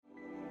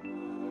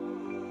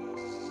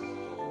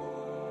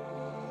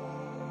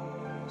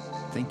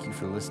Thank you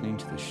for listening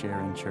to the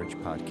Sharon Church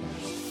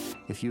podcast.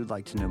 If you would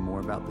like to know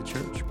more about the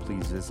church,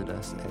 please visit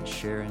us at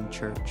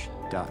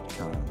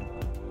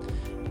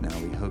sharonchurch.com. Now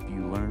we hope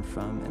you learn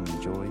from and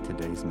enjoy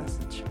today's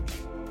message.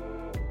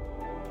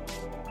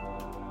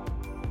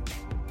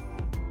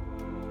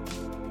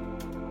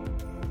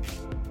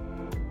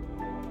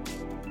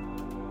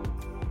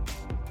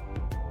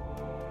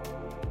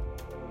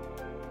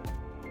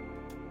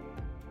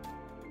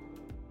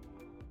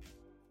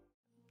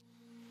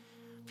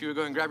 If you would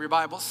go and grab your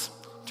Bibles,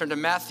 turn to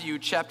Matthew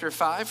chapter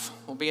 5.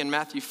 We'll be in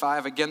Matthew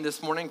 5 again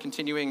this morning,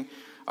 continuing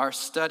our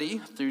study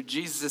through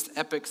Jesus'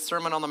 epic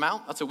Sermon on the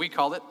Mount. That's what we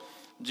call it.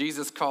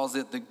 Jesus calls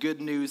it the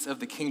good news of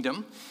the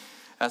kingdom.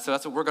 So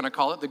that's what we're going to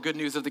call it, the good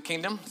news of the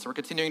kingdom. So we're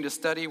continuing to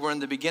study. We're in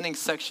the beginning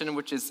section,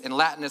 which is in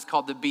Latin is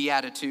called the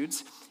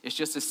Beatitudes. It's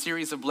just a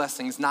series of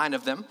blessings, 9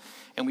 of them.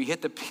 And we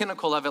hit the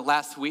pinnacle of it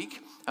last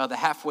week, the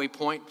halfway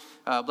point,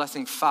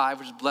 blessing 5,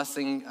 which is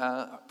blessing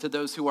to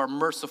those who are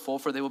merciful,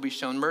 for they will be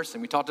shown mercy.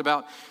 And we talked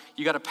about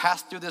you got to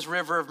pass through this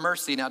river of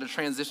mercy now to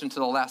transition to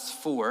the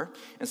last 4.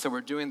 And so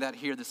we're doing that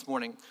here this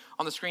morning.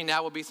 On the screen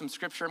now will be some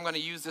scripture I'm going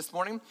to use this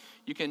morning.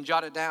 You can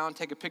jot it down,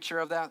 take a picture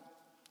of that,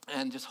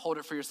 and just hold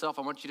it for yourself.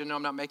 I want you to know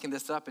I'm not making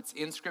this up. It's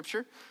in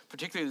Scripture.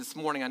 Particularly this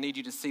morning, I need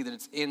you to see that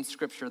it's in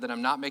Scripture, that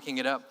I'm not making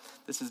it up.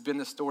 This has been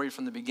the story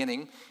from the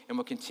beginning and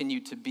will continue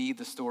to be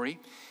the story.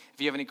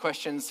 If you have any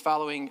questions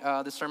following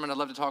the sermon, I'd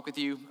love to talk with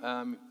you.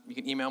 You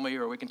can email me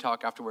or we can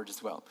talk afterwards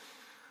as well.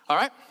 All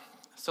right,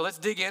 so let's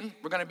dig in.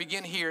 We're going to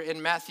begin here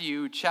in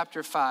Matthew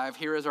chapter 5.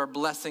 Here is our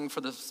blessing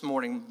for this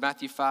morning.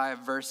 Matthew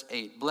 5, verse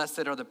 8.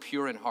 Blessed are the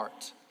pure in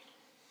heart,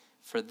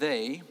 for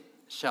they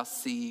shall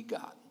see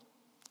God.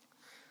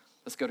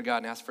 Let's go to God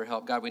and ask for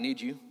help. God, we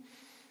need you.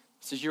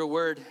 This is your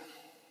word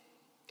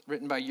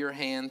written by your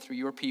hand through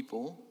your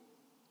people,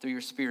 through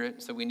your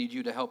spirit, so we need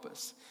you to help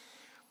us.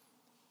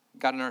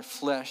 God, in our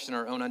flesh and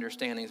our own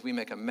understandings, we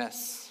make a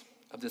mess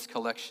of this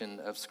collection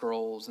of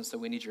scrolls, and so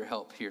we need your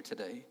help here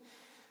today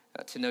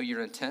to know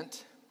your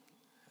intent,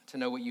 to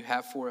know what you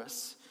have for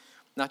us,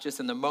 not just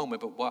in the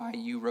moment, but why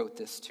you wrote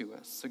this to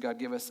us. So God,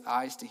 give us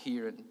eyes to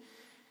hear and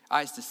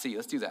eyes to see.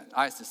 Let's do that.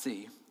 Eyes to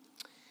see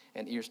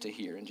and ears to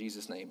hear. In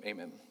Jesus' name,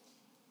 amen.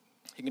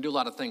 He can do a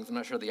lot of things. I'm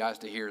not sure the eyes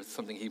to hear is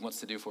something he wants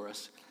to do for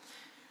us.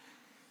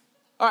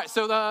 All right,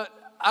 so I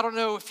don't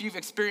know if you've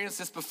experienced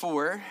this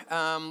before.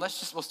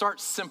 We'll start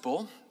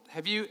simple.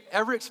 Have you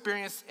ever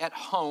experienced at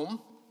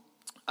home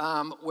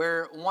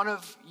where one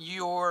of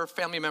your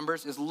family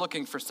members is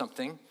looking for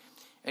something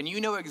and you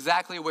know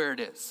exactly where it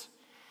is?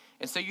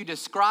 And so you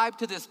describe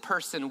to this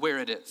person where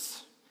it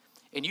is.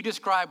 And you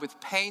describe with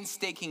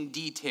painstaking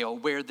detail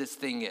where this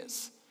thing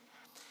is.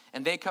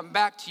 And they come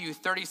back to you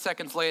 30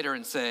 seconds later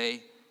and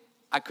say,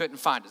 I couldn't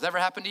find it. Does that ever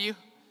happen to you?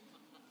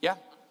 Yeah?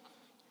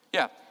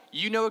 Yeah.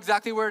 You know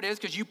exactly where it is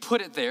because you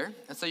put it there.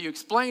 And so you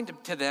explain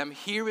to them,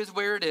 here is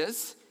where it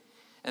is.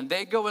 And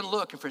they go and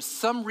look. And for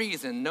some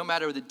reason, no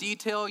matter the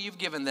detail you've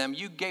given them,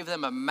 you gave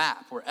them a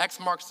map where X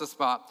marks the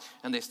spot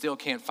and they still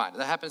can't find it.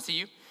 That happens to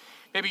you?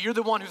 Maybe you're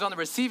the one who's on the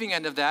receiving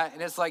end of that.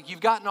 And it's like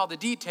you've gotten all the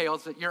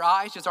details, but your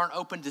eyes just aren't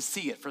open to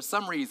see it for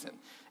some reason.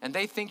 And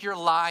they think you're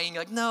lying.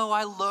 You're like, no,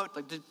 I looked.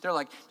 They're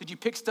like, did you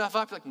pick stuff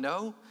up? You're like,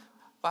 no.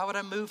 Why would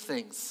I move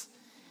things?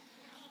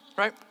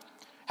 Right?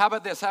 How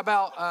about this? How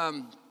about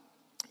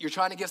you're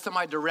trying to give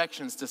somebody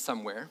directions to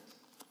somewhere,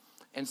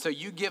 and so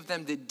you give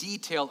them the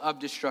detail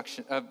of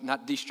instructions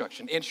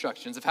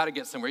of how to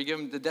get somewhere. You give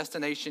them the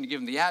destination, you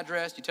give them the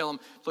address, you tell them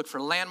look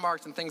for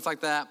landmarks and things like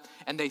that,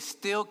 and they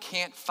still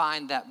can't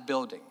find that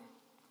building.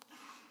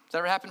 Does that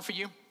ever happen for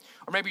you?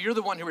 Or maybe you're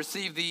the one who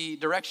received the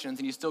directions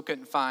and you still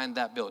couldn't find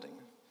that building.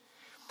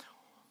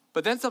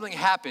 But then something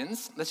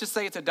happens. Let's just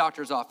say it's a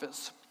doctor's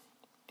office.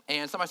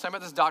 And somebody's talking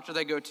about this doctor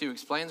they go to,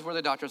 explains where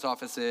the doctor's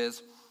office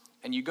is,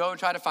 and you go and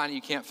try to find it,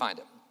 you can't find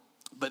it.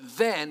 But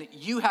then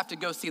you have to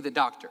go see the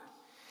doctor.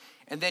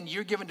 And then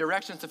you're given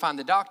directions to find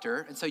the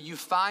doctor, and so you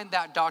find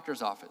that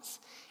doctor's office.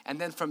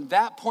 And then from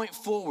that point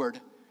forward,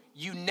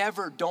 you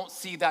never don't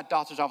see that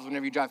doctor's office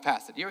whenever you drive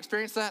past it. You ever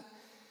experienced that?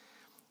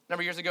 A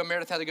number of years ago,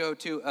 Meredith had to go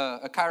to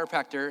a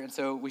chiropractor, and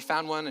so we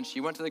found one, and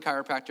she went to the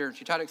chiropractor, and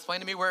she tried to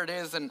explain to me where it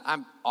is, and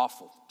I'm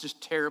awful, just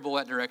terrible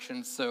at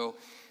directions, so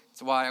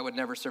it's why I would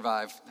never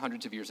survive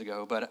hundreds of years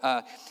ago. But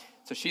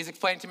so she's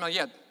explaining to me,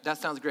 yeah, that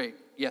sounds great.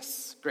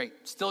 Yes,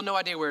 great. Still no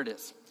idea where it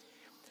is.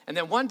 And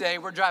then one day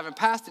we're driving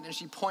past it and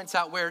she points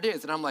out where it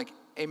is. And I'm like,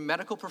 a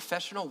medical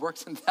professional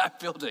works in that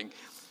building.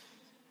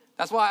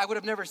 That's why I would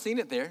have never seen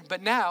it there.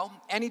 But now,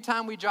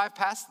 anytime we drive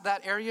past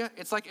that area,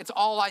 it's like it's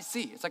all I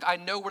see. It's like I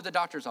know where the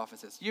doctor's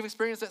office is. You've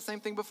experienced that same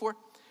thing before?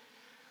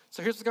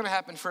 So here's what's going to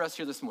happen for us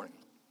here this morning.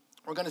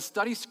 We're going to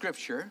study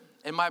Scripture,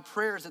 and my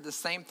prayer is that the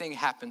same thing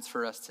happens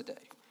for us today.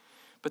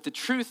 But the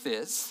truth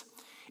is,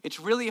 it's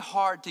really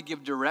hard to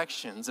give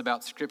directions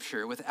about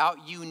Scripture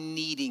without you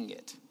needing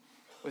it,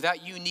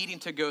 without you needing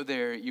to go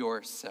there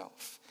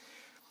yourself.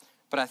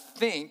 But I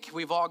think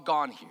we've all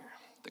gone here.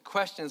 The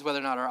question is whether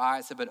or not our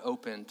eyes have been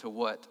open to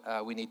what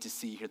we need to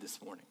see here this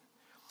morning.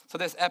 So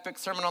this epic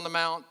Sermon on the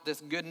Mount,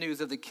 this good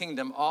news of the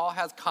kingdom, all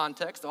has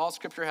context. All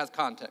Scripture has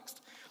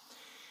context.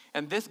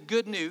 And this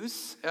good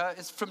news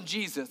is from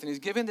Jesus. And he's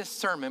giving this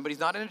sermon, but he's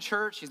not in a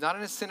church. He's not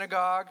in a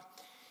synagogue.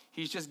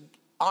 He's just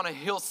on a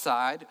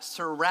hillside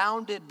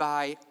surrounded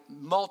by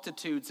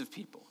multitudes of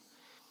people.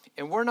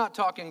 And we're not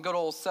talking good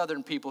old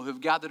Southern people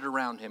who've gathered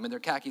around him in their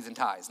khakis and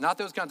ties. Not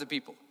those kinds of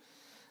people.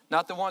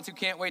 Not the ones who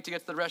can't wait to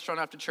get to the restaurant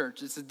after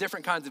church. This is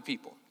different kinds of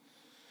people.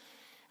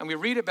 And we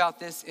read about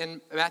this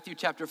in Matthew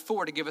chapter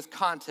 4 to give us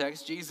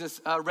context.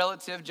 Jesus'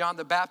 relative, John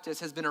the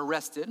Baptist, has been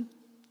arrested.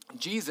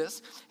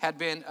 Jesus had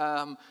been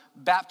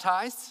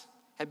baptized,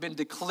 had been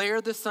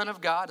declared the Son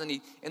of God, and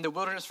he in the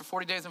wilderness for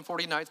 40 days and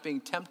 40 nights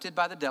being tempted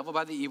by the devil,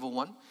 by the evil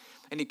one.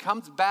 And he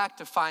comes back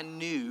to find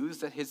news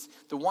that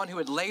the one who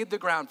had laid the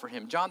ground for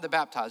him, John the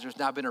Baptizer, has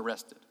now been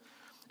arrested.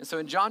 And so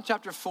in John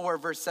chapter 4,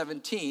 verse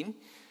 17,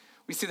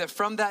 we see that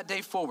from that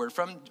day forward,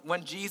 from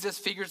when Jesus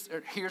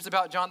hears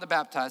about John the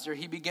Baptizer,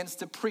 he begins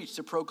to preach,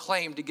 to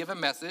proclaim, to give a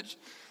message,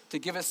 to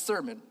give a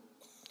sermon.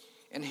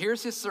 And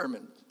here's his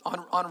sermon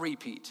on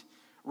repeat.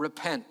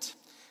 Repent,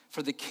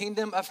 for the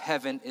kingdom of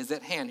heaven is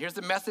at hand. Here's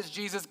the message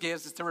Jesus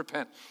gives, is to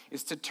repent,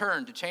 is to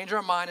turn, to change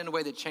our mind in a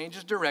way that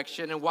changes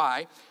direction. And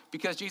why?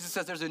 Because Jesus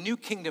says there's a new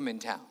kingdom in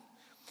town.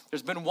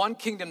 There's been one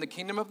kingdom, the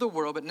kingdom of the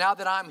world, but now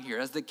that I'm here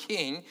as the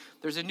king,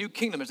 there's a new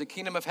kingdom, there's a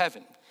kingdom of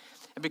heaven.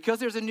 And because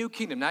there's a new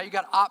kingdom, now you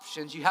got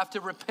options. You have to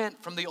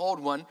repent from the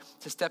old one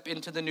to step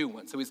into the new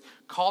one. So he's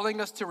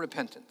calling us to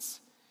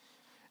repentance.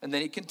 And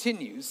then he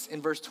continues in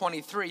verse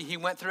 23, he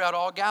went throughout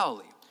all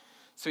Galilee.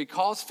 So he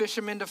calls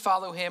fishermen to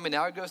follow him, and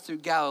now he goes through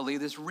Galilee,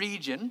 this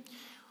region,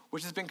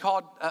 which has been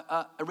called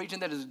a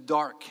region that is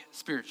dark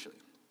spiritually.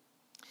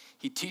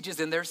 He teaches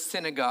in their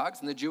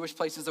synagogues, in the Jewish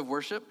places of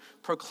worship,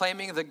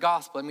 proclaiming the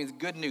gospel. It means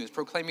good news,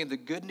 proclaiming the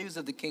good news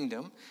of the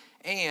kingdom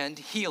and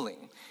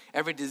healing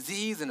every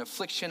disease and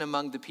affliction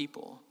among the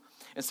people.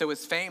 And so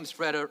his fame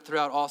spread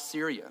throughout all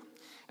Syria.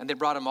 And they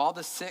brought him all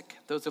the sick,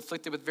 those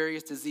afflicted with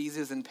various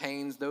diseases and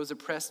pains, those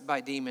oppressed by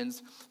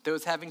demons,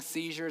 those having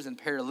seizures and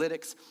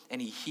paralytics,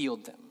 and he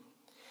healed them.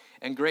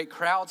 And great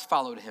crowds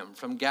followed him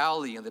from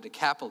Galilee and the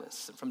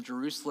Decapolis, and from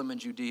Jerusalem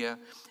and Judea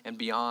and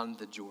beyond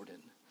the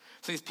Jordan.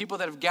 So these people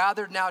that have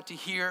gathered now to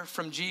hear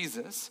from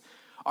Jesus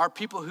are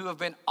people who have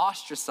been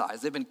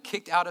ostracized. They've been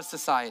kicked out of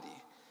society.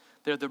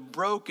 They're the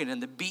broken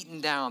and the beaten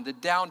down, the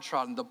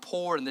downtrodden, the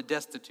poor and the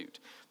destitute.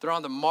 They're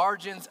on the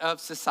margins of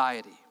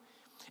society.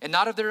 And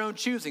not of their own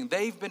choosing.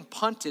 They've been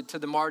punted to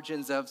the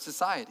margins of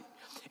society.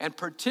 And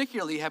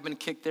particularly have been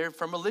kicked there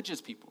from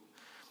religious people.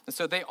 And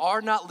so they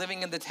are not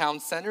living in the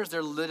town centers.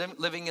 They're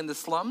living in the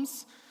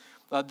slums.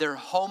 They're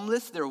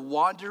homeless. They're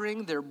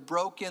wandering. They're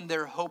broken.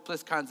 They're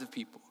hopeless kinds of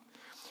people.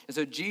 And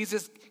so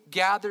Jesus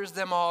gathers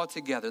them all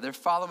together. They're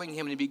following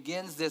him. And he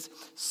begins this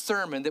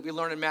sermon that we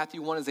learn in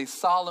Matthew 1 is a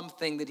solemn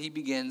thing that he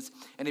begins.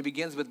 And he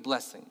begins with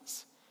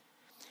blessings.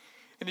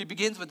 And he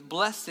begins with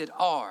blessed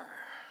are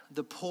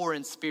the poor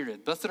in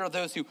spirit. Blessed are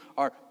those who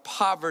are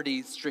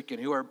poverty-stricken,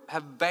 who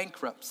have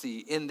bankruptcy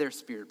in their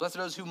spirit. Blessed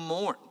are those who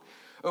mourn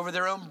over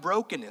their own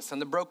brokenness and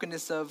the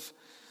brokenness of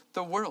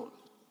the world.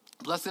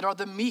 Blessed are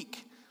the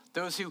meek,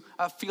 those who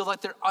feel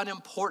like they're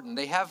unimportant.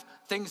 They have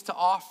things to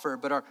offer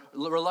but are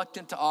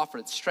reluctant to offer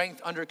it. Strength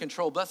under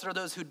control. Blessed are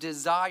those who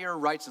desire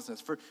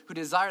righteousness, who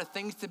desire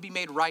things to be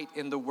made right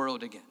in the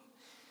world again.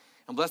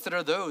 And blessed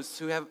are those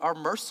who are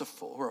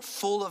merciful, who are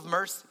full of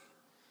mercy.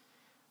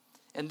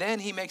 And then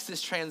he makes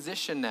this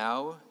transition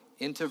now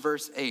into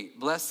verse 8.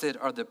 Blessed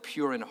are the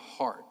pure in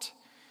heart,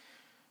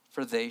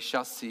 for they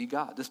shall see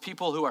God. This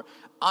people who are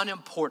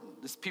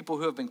unimportant, this people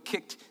who have been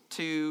kicked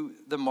to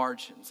the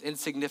margins,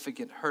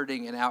 insignificant,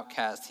 hurting, and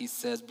outcast. He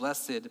says,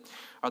 blessed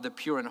are the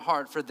pure in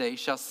heart, for they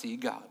shall see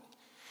God.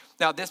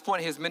 Now, at this point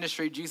in his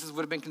ministry, Jesus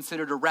would have been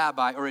considered a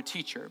rabbi or a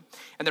teacher.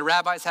 And the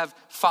rabbis have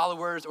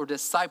followers or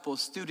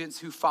disciples, students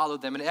who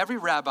followed them. And every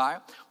rabbi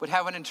would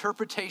have an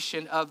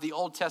interpretation of the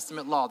Old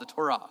Testament law, the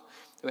Torah.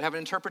 They would have an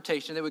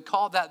interpretation. They would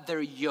call that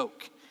their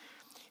yoke.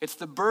 It's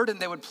the burden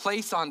they would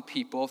place on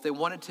people if they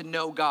wanted to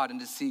know God and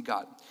to see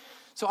God.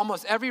 So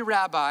almost every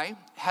rabbi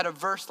had a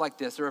verse like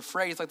this or a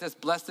phrase like this,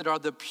 blessed are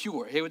the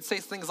pure. He would say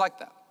things like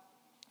that.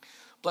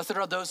 Blessed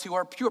are those who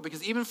are pure.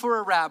 Because even for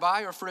a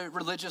rabbi or for a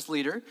religious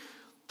leader,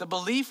 the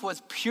belief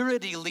was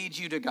purity leads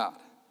you to God.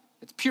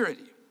 It's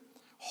purity,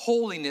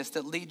 holiness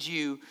that leads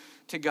you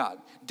to God.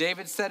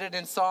 David said it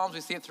in Psalms. We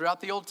see it throughout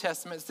the Old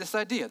Testament. It's this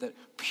idea that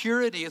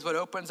purity is what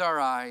opens our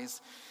eyes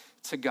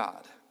to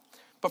God.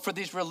 But for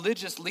these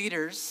religious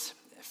leaders,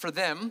 for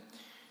them,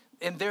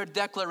 in their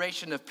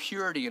declaration of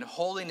purity and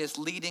holiness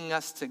leading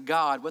us to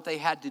God, what they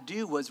had to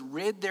do was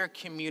rid their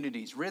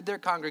communities, rid their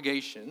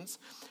congregations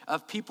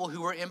of people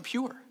who were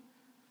impure.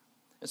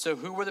 And so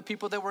who were the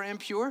people that were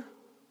impure?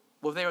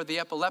 Well, they were the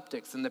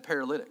epileptics and the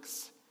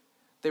paralytics.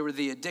 They were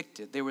the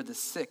addicted. They were the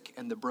sick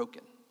and the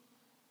broken,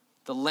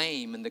 the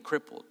lame and the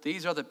crippled.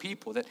 These are the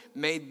people that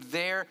made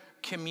their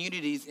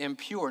communities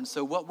impure. And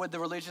so what would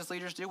the religious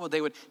leaders do? Well, they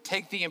would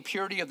take the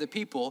impurity of the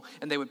people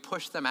and they would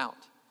push them out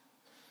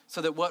so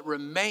that what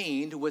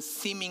remained was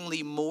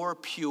seemingly more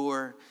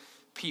pure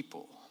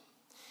people.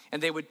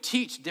 And they would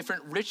teach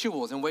different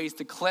rituals and ways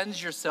to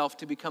cleanse yourself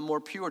to become more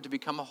pure, to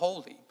become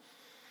holy.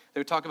 They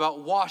would talk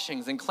about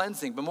washings and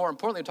cleansing, but more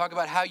importantly, talk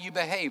about how you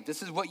behave.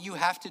 This is what you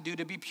have to do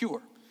to be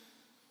pure.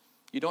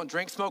 You don't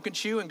drink, smoke, and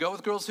chew and go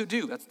with girls who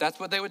do. That's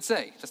what they would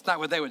say. That's not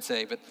what they would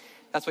say, but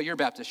that's what your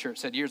Baptist church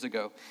said years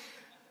ago.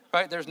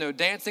 Right? There's no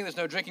dancing, there's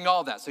no drinking, all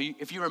of that. So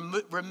if you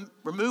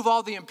remove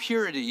all the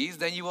impurities,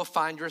 then you will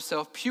find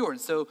yourself pure. And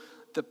so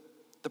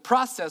the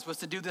process was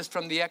to do this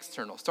from the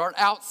external. Start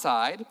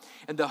outside,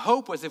 and the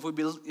hope was if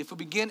we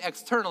begin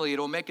externally,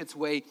 it'll make its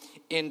way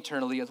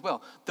internally as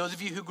well. Those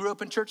of you who grew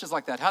up in churches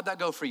like that, how'd that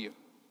go for you?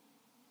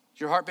 Has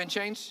your heart been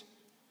changed?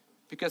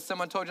 Because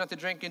someone told you not to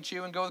drink and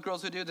chew and go with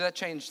girls who do, did that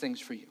change things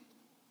for you?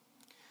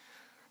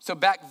 So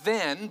back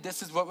then,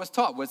 this is what was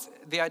taught, was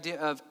the idea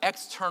of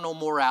external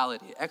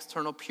morality,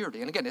 external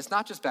purity. And again, it's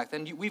not just back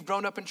then. We've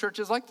grown up in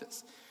churches like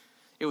this.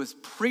 It was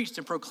preached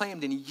and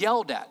proclaimed and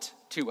yelled at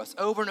to us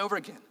over and over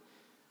again.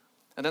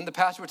 And then the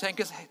pastor would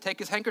take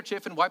his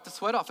handkerchief and wipe the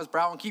sweat off his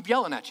brow and keep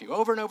yelling at you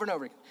over and over and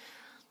over again.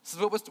 This is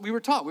what we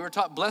were taught. We were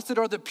taught, blessed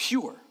are the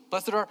pure,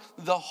 blessed are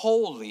the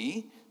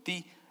holy,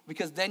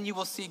 because then you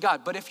will see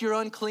God. But if you're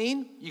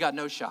unclean, you got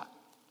no shot.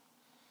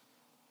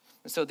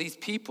 And so these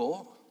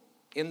people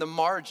in the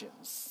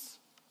margins,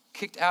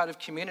 kicked out of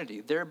community,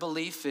 their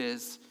belief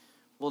is,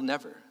 we'll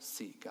never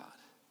see God.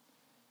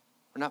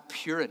 We're not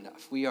pure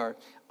enough. We are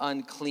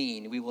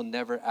unclean. We will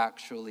never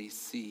actually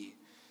see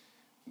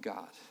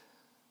God.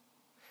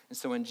 And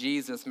so when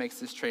Jesus makes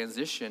this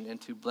transition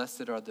into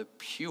blessed are the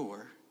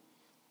pure,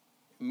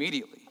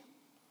 immediately,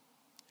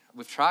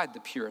 we've tried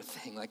the pure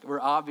thing. Like, we're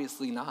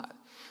obviously not.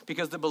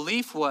 Because the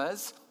belief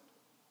was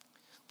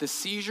the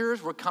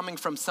seizures were coming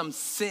from some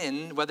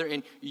sin, whether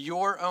in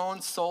your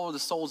own soul or the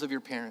souls of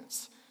your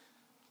parents.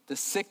 The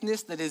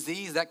sickness, the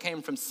disease, that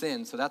came from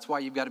sin. So that's why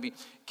you've got to be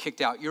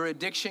kicked out. Your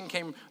addiction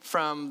came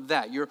from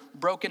that. Your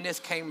brokenness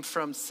came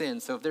from sin.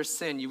 So if there's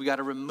sin, you've got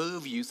to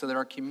remove you so that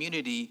our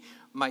community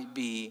might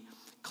be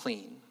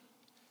clean.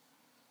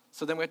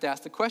 So then we have to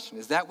ask the question,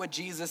 is that what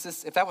Jesus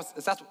is, if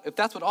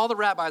that's what all the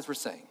rabbis were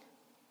saying?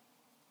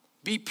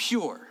 Be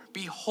pure,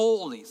 be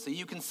holy so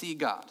you can see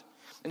God.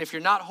 And if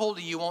you're not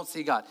holy, you won't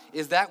see God.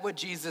 Is that what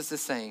Jesus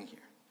is saying here?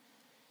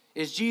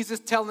 Is Jesus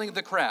telling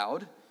the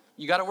crowd,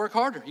 you got to work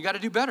harder, you got to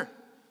do better.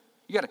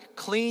 You got to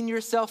clean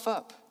yourself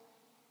up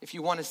if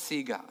you want to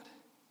see God?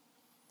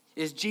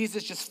 Is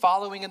Jesus just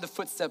following in the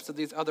footsteps of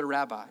these other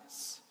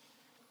rabbis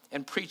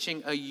and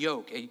preaching a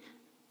yoke,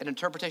 an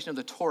interpretation of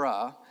the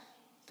Torah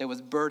that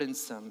was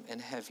burdensome and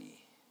heavy?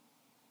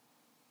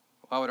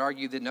 Well, I would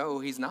argue that no,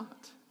 he's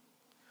not.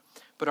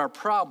 But our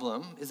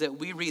problem is that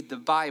we read the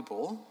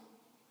Bible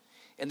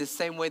in the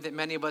same way that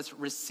many of us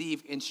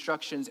receive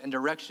instructions and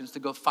directions to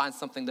go find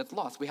something that's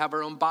lost. We have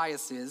our own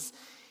biases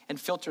and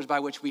filters by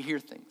which we hear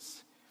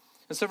things.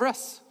 And so for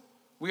us,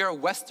 we are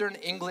Western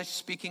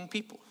English-speaking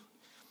people.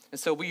 And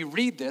so we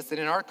read this, and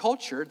in our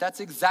culture, that's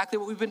exactly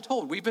what we've been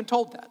told. We've been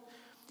told that.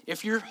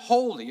 If you're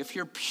holy, if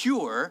you're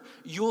pure,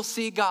 you'll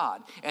see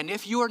God. And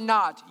if you are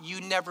not,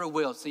 you never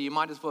will. So you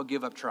might as well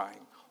give up trying.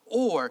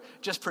 Or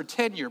just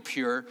pretend you're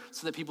pure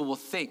so that people will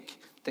think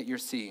that you're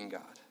seeing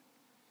God.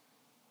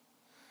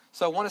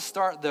 So I want to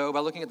start, though,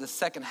 by looking at the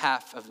second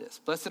half of this.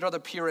 Blessed are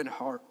the pure in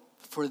heart,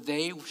 for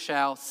they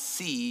shall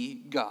see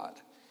God.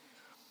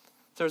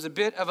 There's a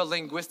bit of a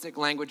linguistic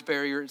language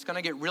barrier. It's going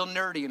to get real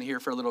nerdy in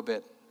here for a little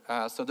bit.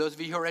 So those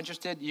of you who are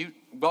interested, you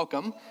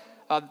welcome.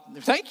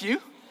 Thank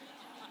you.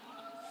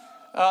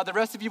 The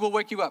rest of you will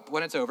wake you up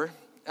when it's over.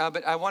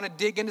 But I want to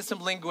dig into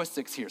some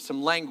linguistics here,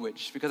 some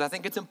language, because I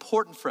think it's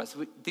important for us.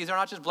 These are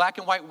not just black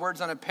and white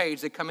words on a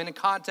page. They come in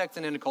context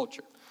and in a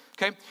culture,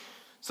 okay?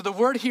 So the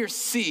word here,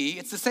 see,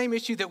 it's the same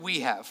issue that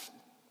we have,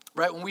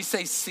 right? When we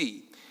say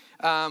see,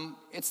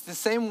 it's the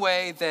same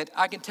way that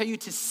I can tell you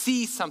to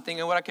see something,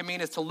 and what I can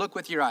mean is to look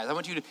with your eyes. I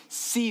want you to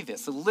see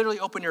this, so literally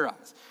open your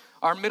eyes.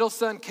 Our middle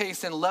son,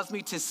 Kaysen, loves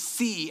me to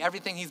see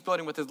everything he's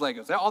building with his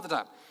Legos all the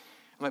time.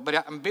 I'm like,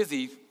 but I'm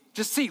busy.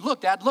 Just see,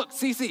 look, Dad, look,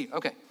 see,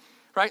 okay.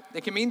 Right?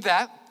 It can mean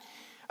that.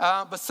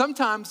 But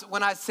sometimes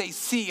when I say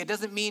see, it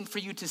doesn't mean for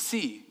you to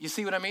see. You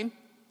see what I mean?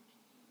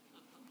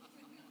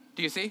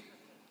 Do you see?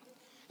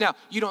 Now,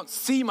 you don't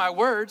see my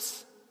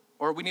words,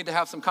 or we need to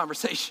have some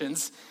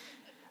conversations.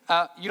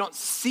 You don't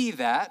see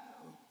that.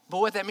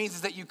 But what that means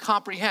is that you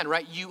comprehend,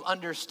 right? You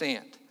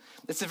understand.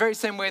 It's the very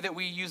same way that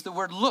we use the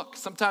word look.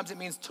 Sometimes it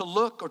means to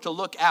look or to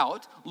look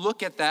out.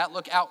 Look at that,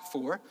 look out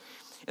for.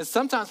 And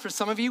sometimes for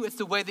some of you, it's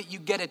the way that you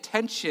get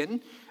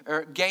attention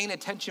or gain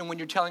attention when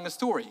you're telling a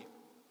story.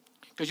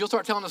 Because you'll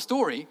start telling a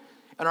story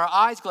and our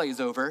eyes glaze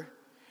over.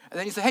 And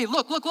then you say, hey,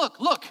 look.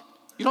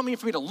 You don't mean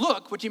for me to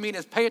look. What you mean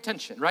is pay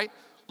attention, right?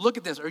 Look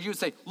at this. Or you would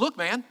say, look,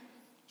 man.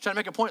 You're trying to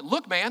make a point.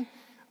 Look, man.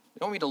 You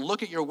don't want me to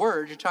look at your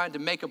words. You're trying to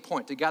make a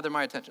point to gather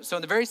my attention. So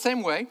in the very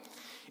same way,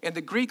 in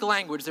the Greek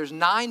language, there's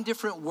 9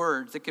 different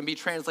words that can be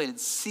translated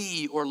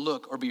see or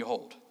look or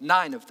behold.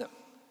 9 of them.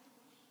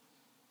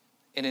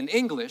 And in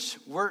English,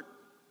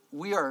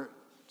 we are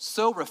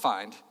so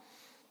refined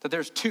that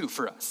there's 2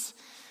 for us.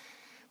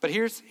 But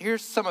here's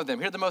some of them.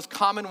 Here are the most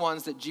common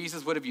ones that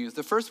Jesus would have used.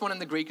 The first one in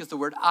the Greek is the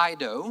word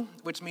eido,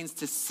 which means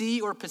to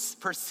see or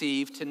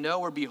perceive, to know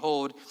or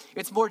behold.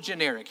 It's more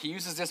generic. He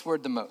uses this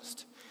word the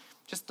most.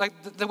 Just like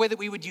the way that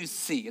we would use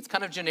see. It's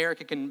kind of generic.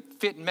 It can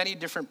fit many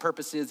different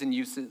purposes and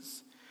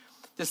uses.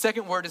 The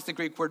second word is the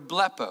Greek word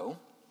blepo.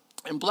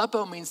 And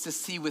blepo means to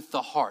see with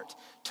the heart,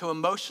 to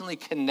emotionally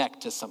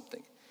connect to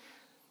something.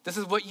 This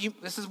is what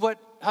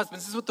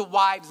husbands, this is what the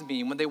wives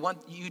mean when they want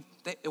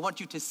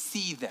you to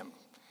see them.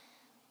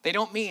 They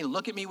don't mean,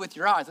 look at me with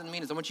your eyes. What it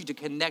means is I want you to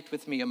connect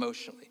with me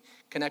emotionally,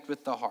 connect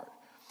with the heart.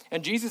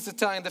 And Jesus is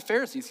telling the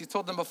Pharisees, he's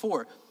told them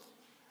before,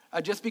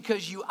 just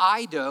because you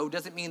eido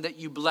doesn't mean that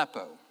you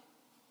blepo.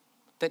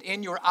 That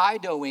in your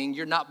eidoing,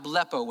 you're not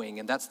blepoing,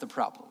 and that's the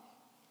problem.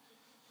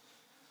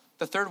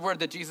 The third word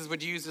that Jesus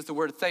would use is the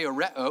word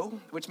theoreo,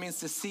 which means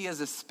to see as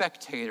a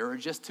spectator or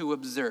just to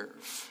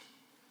observe.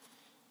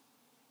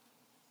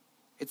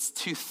 It's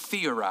to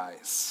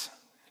theorize.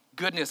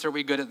 Goodness, are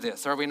we good at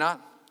this? Are we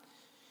not?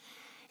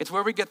 It's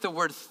where we get the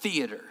word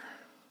theater,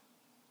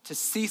 to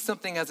see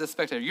something as a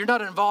spectator. You're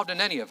not involved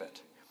in any of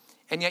it,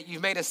 and yet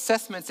you've made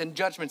assessments and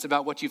judgments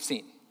about what you've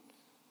seen.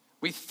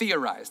 We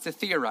theorize, to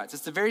theorize.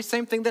 It's the very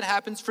same thing that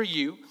happens for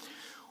you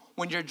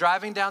when you're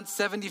driving down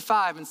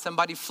 75 and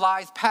somebody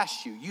flies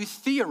past you. You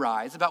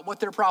theorize about what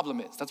their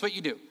problem is. That's what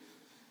you do.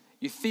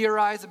 You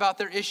theorize about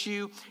their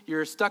issue.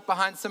 You're stuck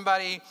behind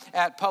somebody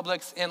at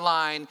Publix in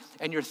line,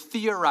 and you're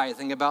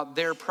theorizing about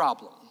their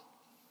problem.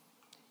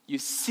 You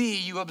see,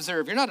 you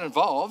observe. You're not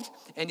involved,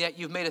 and yet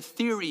you've made a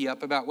theory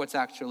up about what's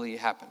actually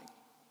happening.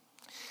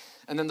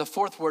 And then the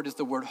fourth word is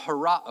the word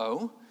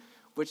horao,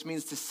 which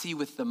means to see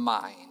with the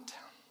mind.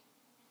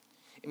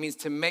 It means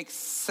to make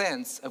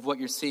sense of what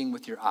you're seeing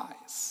with your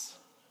eyes.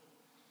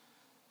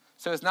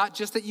 So it's not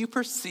just that you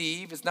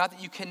perceive. It's not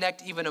that you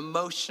connect even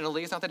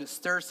emotionally. It's not that it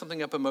stirs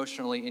something up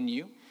emotionally in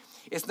you.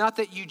 It's not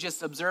that you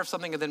just observe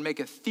something and then make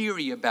a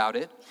theory about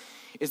it.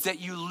 It's that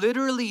you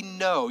literally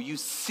know, you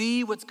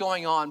see what's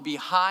going on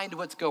behind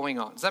what's going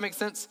on. Does that make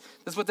sense?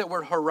 This is what that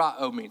word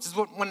horao means. This is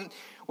what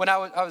when I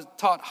was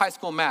taught high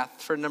school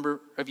math for a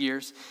number of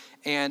years,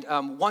 and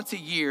once a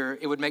year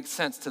it would make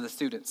sense to the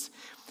students.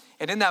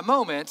 And in that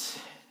moment,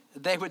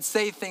 they would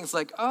say things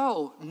like,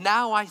 oh,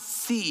 now I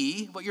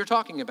see what you're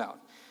talking about.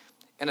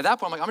 And at that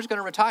point, I'm like, I'm just going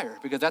to retire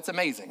because that's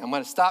amazing. I'm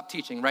going to stop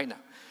teaching right now.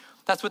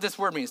 That's what this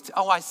word means.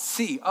 Oh, I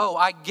see. Oh,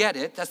 I get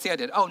it. That's the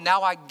idea. Oh,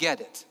 now I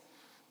get it.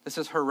 This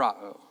is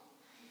horao.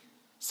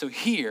 So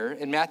here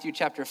in Matthew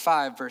chapter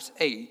 5, verse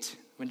 8,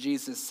 when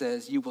Jesus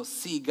says, you will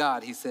see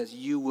God, he says,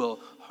 you will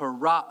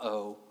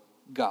horao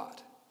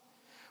God.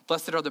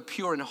 Blessed are the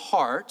pure in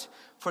heart,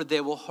 for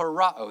they will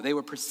horao. They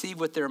will perceive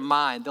with their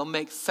mind. They'll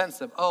make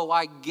sense of, oh,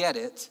 I get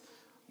it,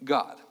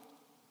 God.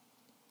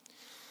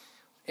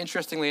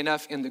 Interestingly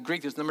enough, in the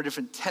Greek, there's a number of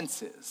different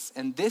tenses.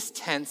 And this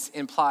tense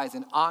implies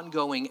an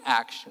ongoing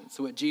action.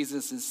 So what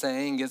Jesus is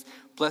saying is,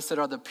 blessed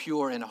are the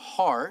pure in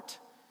heart,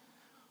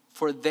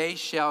 for they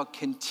shall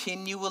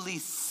continually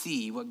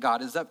see what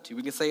God is up to.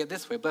 We can say it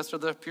this way, blessed are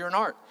the pure in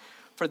heart,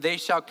 for they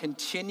shall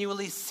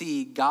continually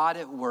see God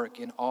at work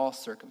in all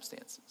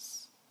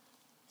circumstances.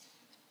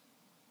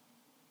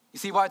 You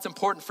see why it's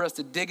important for us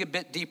to dig a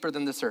bit deeper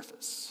than the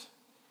surface?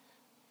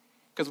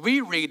 Because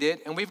we read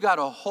it and we've got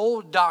a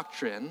whole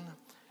doctrine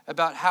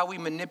about how we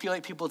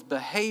manipulate people's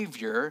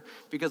behavior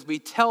because we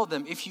tell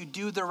them, if you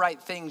do the right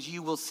things,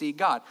 you will see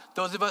God.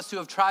 Those of us who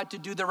have tried to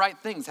do the right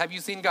things, have you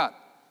seen God?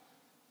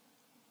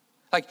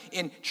 Like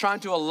in trying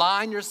to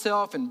align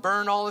yourself and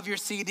burn all of your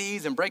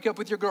CDs and break up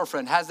with your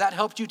girlfriend, has that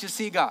helped you to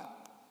see God?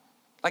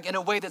 Like in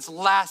a way that's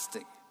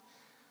lasting.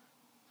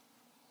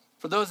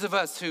 For those of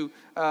us who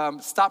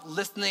stopped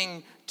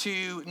listening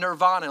to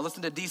Nirvana and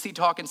listened to DC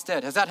Talk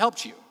instead, has that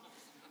helped you?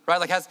 Right?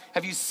 Like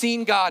have you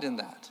seen God in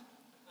that?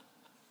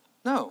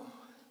 No,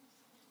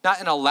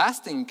 not in a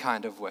lasting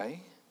kind of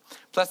way.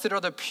 Blessed are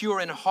the pure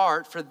in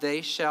heart, for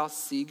they shall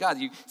see God.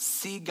 You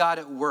see God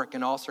at work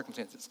in all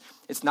circumstances.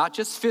 It's not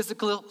just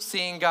physical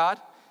seeing God.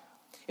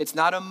 It's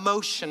not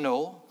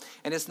emotional,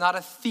 and it's not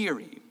a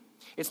theory.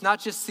 It's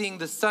not just seeing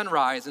the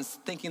sunrise and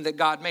thinking that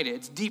God made it.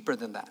 It's deeper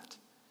than that.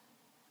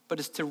 But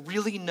it's to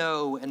really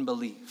know and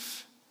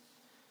believe.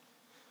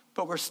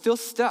 But we're still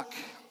stuck.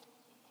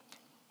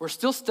 We're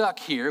still stuck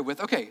here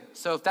with, okay,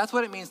 so if that's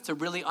what it means to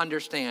really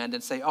understand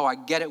and say, oh, I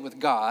get it with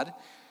God,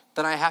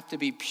 then I have to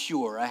be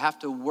pure. I have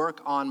to work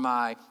on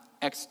my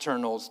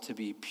externals to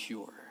be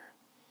pure.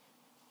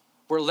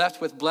 We're left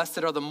with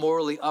blessed are the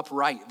morally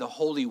upright, the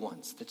holy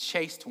ones, the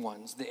chaste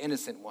ones, the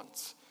innocent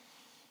ones,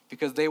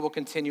 because they will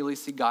continually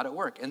see God at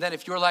work. And then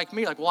if you're like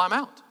me, like, well, I'm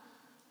out,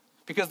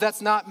 because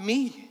that's not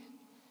me.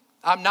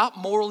 I'm not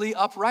morally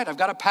upright. I've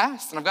got a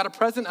past and I've got a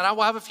present and I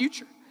will have a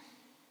future.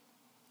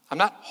 I'm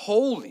not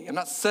holy. I'm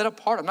not set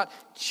apart. I'm not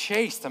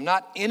chaste. I'm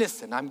not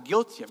innocent. I'm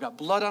guilty. I've got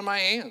blood on my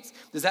hands.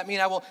 Does that mean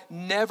I will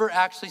never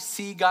actually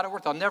see God at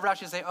work? I'll never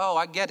actually say, oh,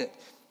 I get it,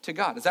 to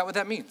God. Is that what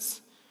that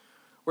means?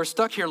 We're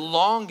stuck here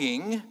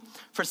longing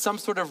for some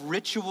sort of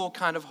ritual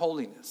kind of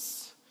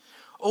holiness.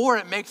 Or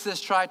it makes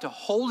us try to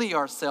holy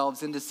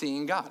ourselves into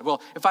seeing God.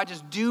 Well, if I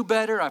just do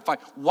better, if I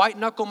white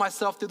knuckle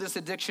myself through this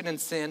addiction and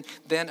sin,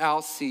 then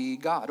I'll see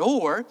God.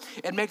 Or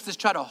it makes us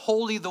try to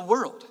holy the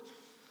world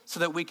so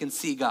that we can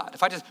see God.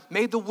 If I just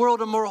made the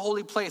world a more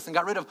holy place and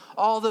got rid of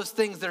all those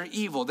things that are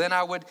evil, then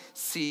I would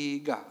see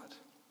God.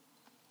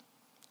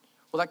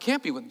 Well, that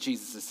can't be what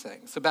Jesus is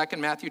saying. So back in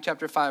Matthew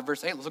chapter 5,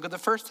 verse 8, let's look at the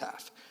first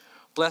half.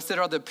 Blessed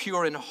are the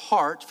pure in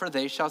heart, for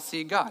they shall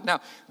see God. Now,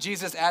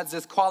 Jesus adds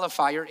this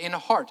qualifier, in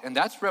heart, and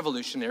that's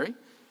revolutionary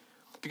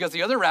because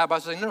the other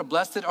rabbis are saying, no,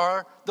 blessed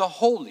are the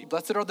holy,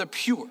 blessed are the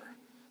pure,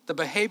 the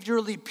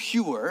behaviorally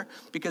pure,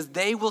 because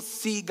they will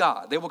see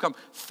God. They will come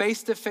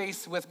face to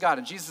face with God.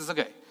 And Jesus is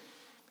okay.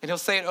 And he'll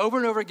say it over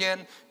and over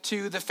again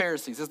to the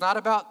Pharisees. It's not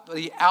about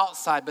the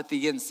outside, but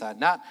the inside.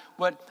 Not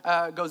what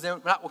goes in,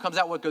 not what comes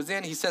out, what goes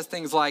in. He says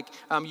things like,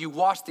 you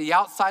wash the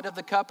outside of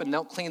the cup and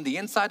don't clean the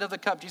inside of the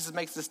cup. Jesus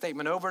makes this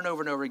statement over and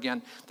over and over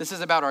again. This is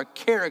about our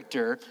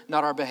character,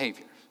 not our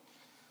behavior.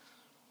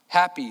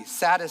 Happy,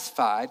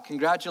 satisfied,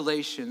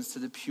 congratulations to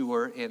the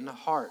pure in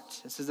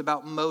heart. This is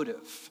about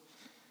motive,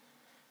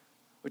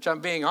 which I'm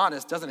being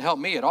honest, doesn't help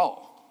me at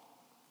all.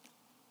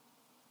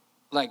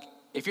 Like,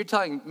 if you're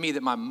telling me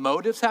that my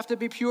motives have to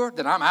be pure,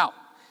 then I'm out.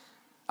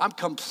 I'm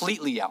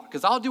completely out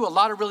because I'll do a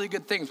lot of really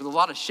good things with a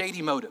lot of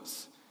shady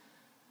motives.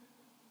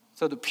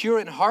 So the pure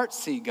in heart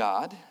see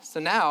God. So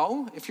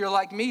now, if you're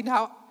like me,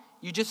 now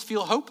you just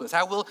feel hopeless.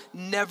 I will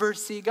never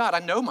see God. I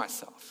know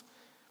myself.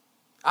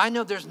 I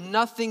know there's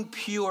nothing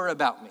pure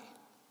about me.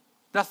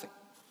 Nothing.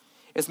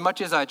 As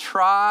much as I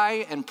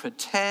try and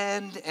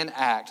pretend and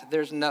act,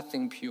 there's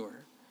nothing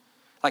pure.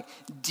 Like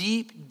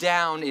deep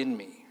down in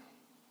me,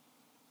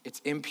 it's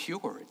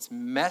impure, it's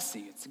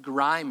messy, it's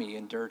grimy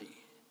and dirty.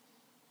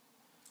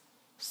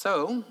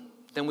 So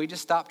then we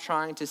just stop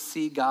trying to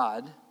see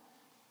God.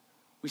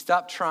 We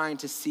stop trying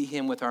to see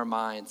him with our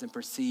minds and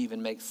perceive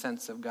and make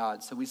sense of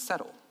God. So we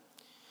settle.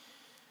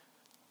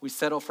 We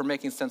settle for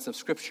making sense of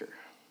Scripture.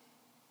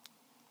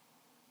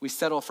 We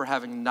settle for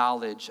having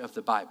knowledge of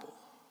the Bible.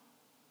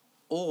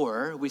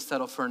 Or we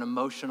settle for an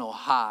emotional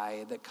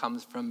high that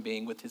comes from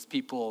being with his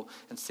people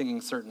and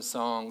singing certain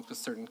songs with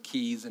certain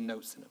keys and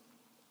notes in them.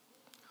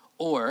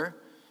 Or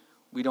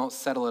we don't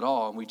settle at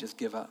all and we just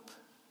give up.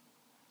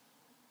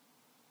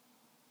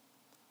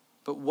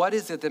 But what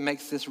is it that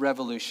makes this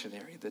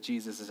revolutionary that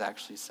Jesus is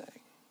actually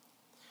saying?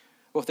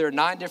 Well, if there are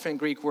 9 different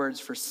Greek words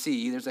for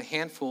see, there's a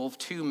handful of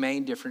 2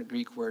 main different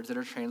Greek words that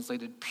are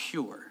translated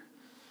pure.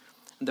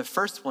 And the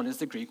first one is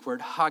the Greek word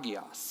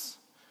hagios.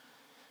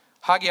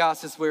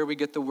 Hagios is where we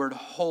get the word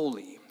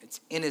holy. It's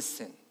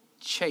innocent,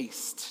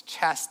 chaste,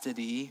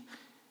 chastity,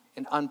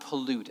 and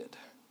unpolluted.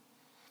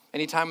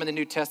 Anytime in the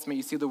New Testament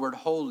you see the word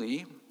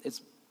holy,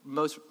 it's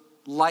most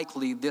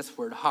likely this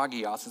word,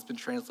 hagios, has been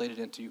translated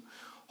into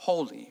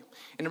holy.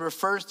 And it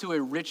refers to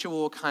a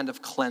ritual kind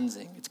of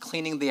cleansing. It's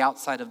cleaning the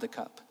outside of the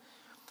cup.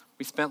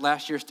 We spent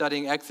last year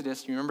studying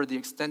Exodus. You remember the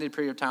extended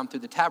period of time through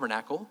the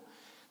tabernacle.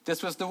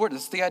 This was the word,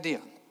 this is the idea,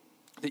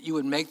 that you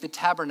would make the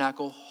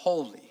tabernacle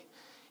holy.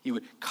 You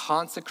would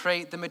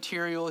consecrate the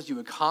materials, you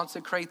would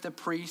consecrate the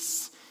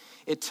priests.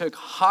 It took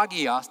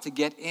hagios to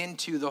get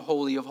into the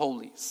Holy of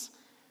Holies.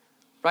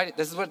 Right?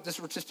 This is what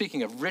we're just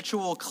speaking of,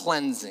 ritual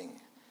cleansing,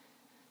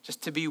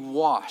 just to be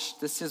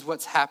washed. This is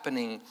what's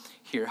happening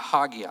here,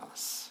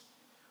 hagios.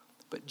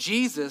 But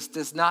Jesus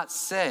does not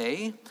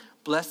say,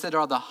 blessed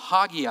are the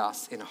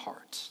hagios in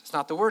heart. It's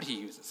not the word he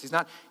uses. He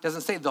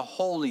doesn't say the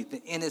holy,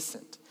 the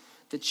innocent,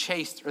 the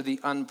chaste, or the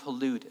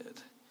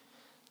unpolluted.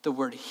 The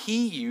word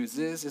he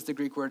uses is the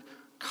Greek word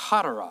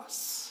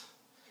kataros,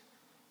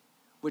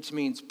 which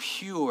means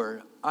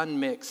pure,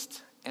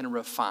 unmixed, and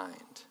refined.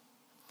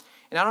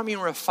 And I don't mean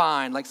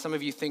refined like some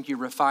of you think you're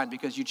refined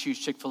because you choose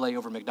Chick-fil-A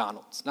over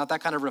McDonald's. Not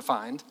that kind of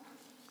refined.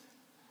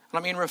 I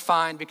don't mean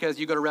refined because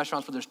you go to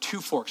restaurants where there's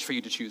 2 forks for you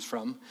to choose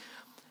from.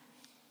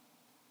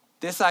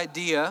 This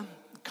idea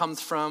comes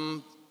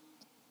from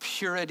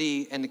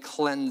purity and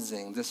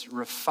cleansing, this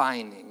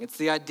refining. It's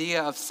the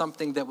idea of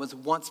something that was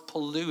once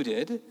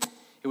polluted,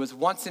 it was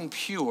once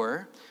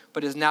impure,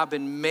 but has now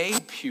been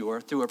made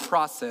pure through a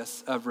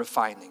process of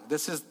refining.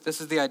 This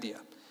is the idea.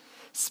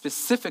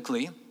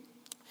 Specifically,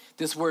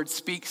 this word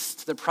speaks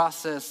to the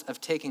process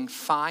of taking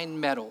fine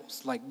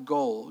metals like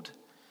gold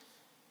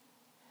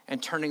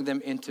and turning them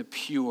into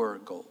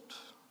pure gold.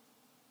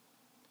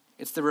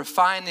 It's the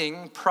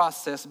refining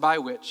process by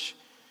which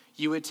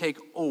you would take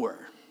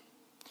ore,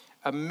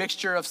 a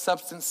mixture of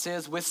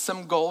substances with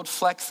some gold,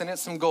 flecks in it,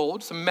 some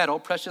gold, some metal,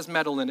 precious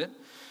metal in it,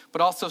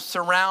 but also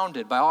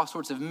surrounded by all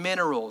sorts of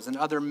minerals and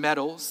other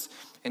metals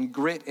and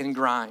grit and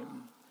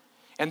grime.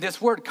 And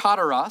this word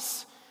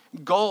kataros,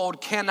 gold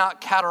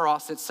cannot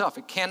kataros itself.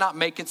 It cannot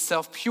make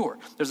itself pure.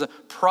 There's a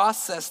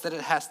process that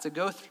it has to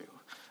go through,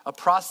 a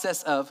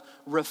process of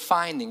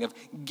refining, of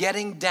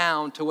getting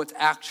down to what's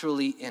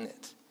actually in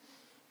it.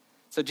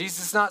 So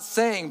Jesus is not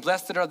saying,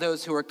 blessed are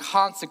those who are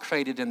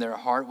consecrated in their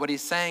heart. What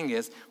he's saying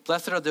is,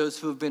 blessed are those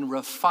who have been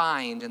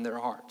refined in their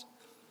heart.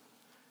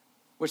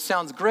 Which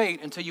sounds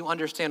great until you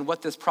understand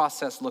what this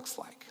process looks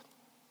like.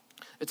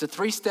 It's a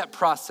 3-step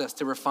process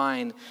to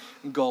refine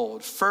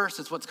gold. First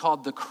is what's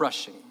called the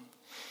crushing.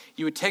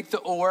 You would take the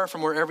ore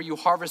from wherever you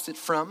harvest it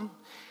from,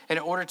 and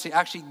in order to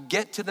actually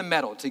get to the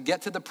metal, to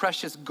get to the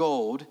precious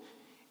gold,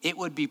 it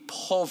would be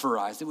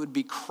pulverized, it would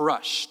be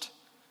crushed.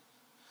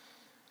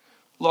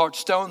 Large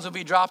stones would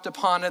be dropped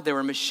upon it. There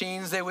were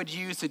machines they would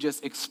use to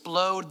just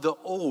explode the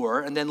ore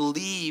and then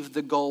leave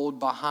the gold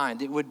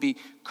behind. It would be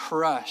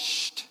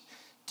crushed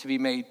to be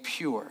made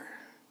pure.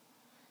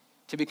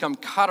 To become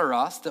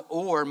kataros, the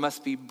ore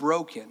must be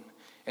broken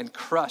and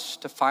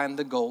crushed to find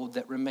the gold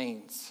that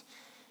remains.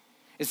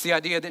 It's the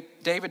idea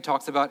that David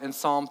talks about in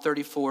Psalm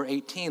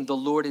 34:18. The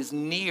Lord is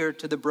near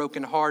to the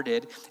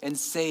brokenhearted and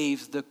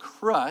saves the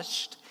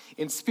crushed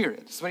in spirit.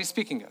 That's what he's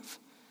speaking of.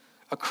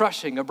 A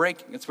crushing, a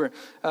breaking. It's where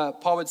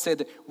Paul would say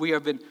that we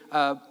have been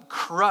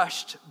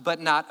crushed but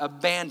not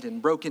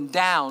abandoned, broken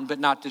down but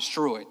not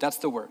destroyed. That's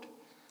the word.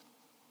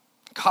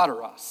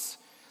 Kataros.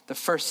 The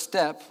first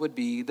step would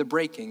be the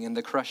breaking and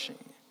the crushing.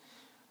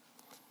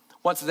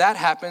 Once that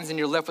happens and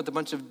you're left with a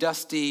bunch of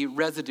dusty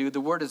residue,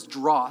 the word is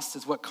dross,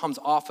 is what comes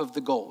off of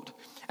the gold.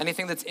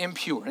 Anything that's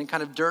impure, any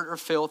kind of dirt or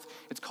filth,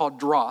 it's called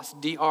dross,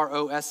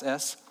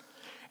 D-R-O-S-S.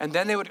 And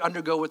then they would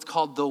undergo what's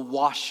called the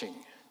washing.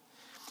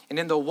 And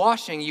in the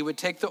washing, you would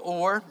take the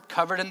ore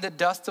covered in the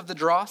dust of the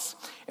dross,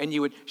 and you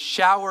would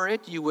shower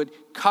it, you would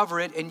cover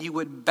it, and you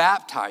would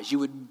baptize. You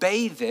would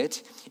bathe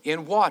it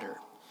in water.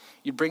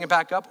 You'd bring it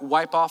back up,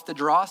 wipe off the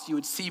dross. You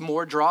would see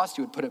more dross.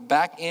 You would put it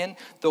back in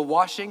the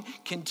washing,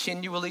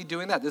 continually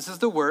doing that. This is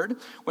the word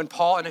when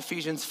Paul in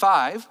Ephesians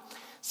 5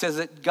 says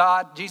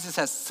that Jesus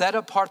has set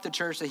apart the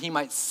church that he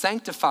might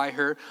sanctify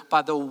her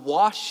by the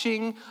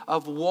washing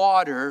of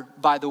water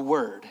by the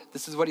word.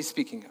 This is what he's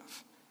speaking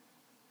of.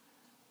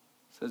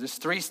 So there's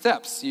 3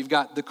 steps. You've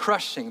got the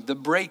crushing, the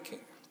breaking,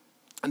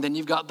 and then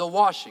you've got the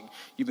washing.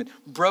 You've been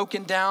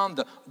broken down,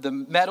 the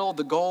metal,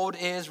 the gold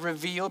is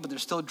revealed, but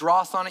there's still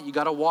dross on it. You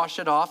got to wash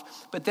it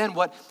off. But then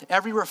what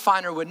every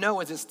refiner would know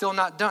is it's still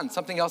not done.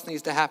 Something else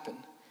needs to happen.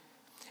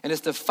 And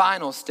it's the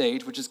final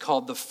stage, which is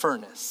called the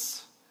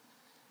furnace.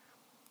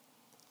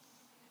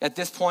 At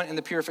this point in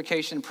the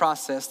purification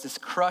process, this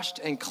crushed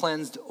and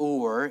cleansed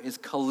ore is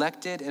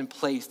collected and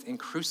placed in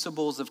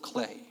crucibles of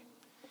clay.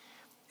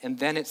 And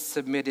then it's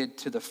submitted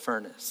to the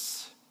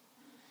furnace.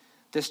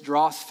 This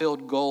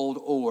dross-filled gold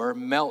ore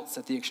melts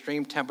at the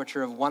extreme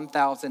temperature of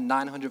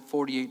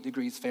 1,948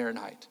 degrees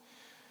Fahrenheit,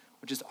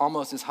 which is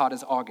almost as hot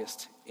as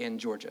August in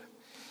Georgia.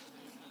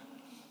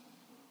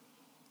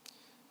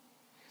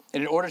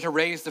 And in order to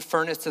raise the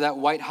furnace to that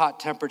white-hot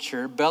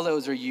temperature,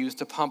 bellows are used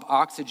to pump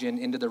oxygen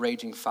into the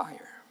raging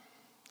fire.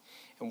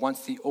 And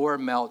once the ore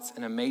melts,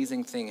 an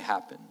amazing thing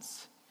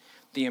happens.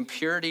 The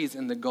impurities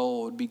in the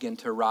gold begin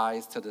to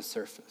rise to the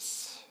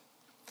surface.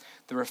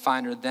 The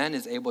refiner then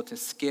is able to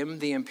skim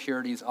the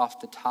impurities off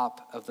the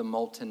top of the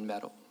molten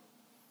metal.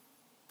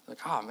 Like,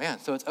 oh man,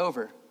 so it's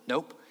over.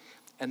 Nope.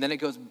 And then it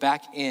goes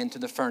back into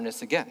the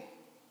furnace again.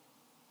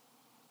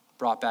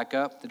 Brought back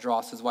up, the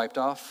dross is wiped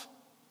off.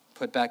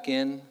 Put back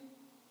in,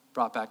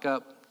 brought back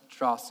up,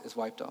 dross is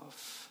wiped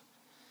off.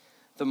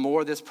 The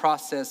more this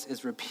process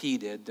is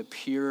repeated, the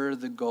purer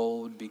the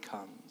gold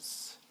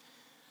becomes.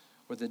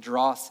 Where the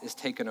dross is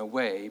taken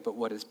away, but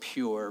what is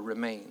pure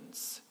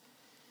remains.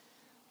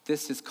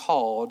 This is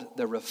called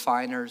the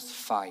refiner's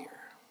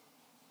fire.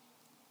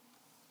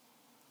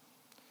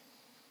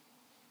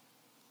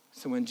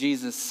 So when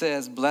Jesus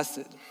says,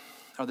 "Blessed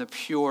are the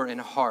pure in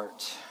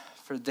heart,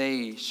 for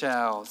they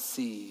shall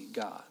see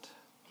God,"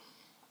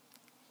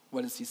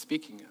 what is he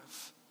speaking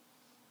of?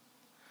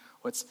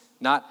 What's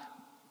not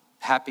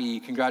happy,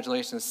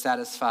 congratulations,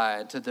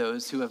 satisfied to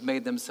those who have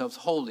made themselves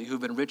holy, who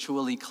have been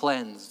ritually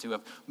cleansed, who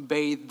have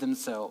bathed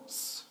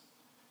themselves.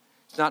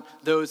 It's not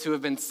those who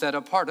have been set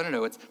apart.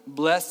 No. It's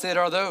blessed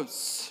are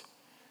those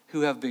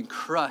who have been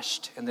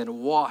crushed and then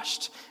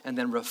washed and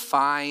then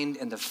refined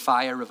in the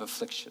fire of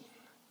affliction.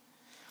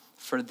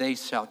 For they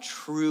shall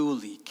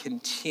truly,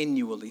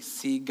 continually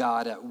see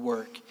God at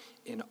work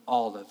in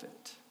all of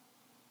it.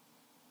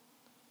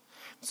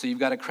 So you've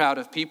got a crowd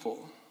of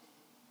people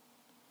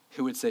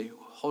who would say,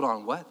 hold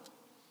on, what?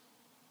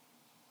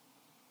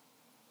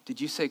 Did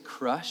you say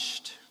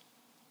crushed?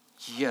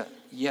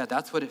 Yeah,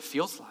 that's what it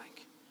feels like.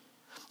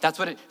 That's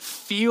what it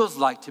feels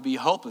like to be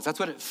hopeless. That's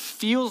what it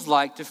feels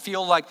like to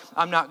feel like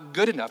I'm not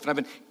good enough and I've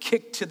been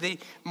kicked to the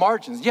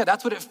margins. Yeah,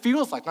 that's what it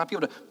feels like, not be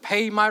able to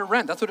pay my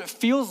rent. That's what it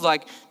feels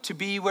like to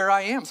be where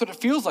I am. That's what it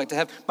feels like to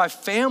have my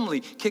family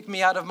kick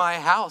me out of my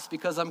house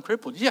because I'm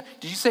crippled. Yeah,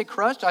 did you say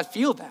crushed? I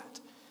feel that.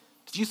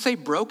 Did you say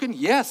broken?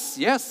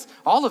 Yes,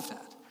 all of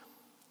that.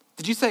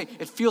 Did you say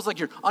it feels like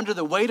you're under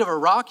the weight of a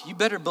rock? You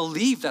better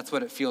believe that's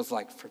what it feels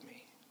like for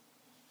me.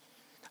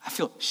 I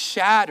feel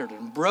shattered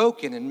and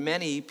broken in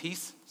many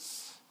pieces.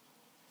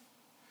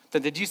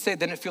 Then did you say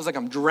then it feels like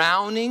I'm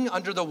drowning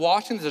under the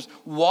washing? There's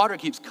water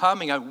keeps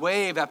coming,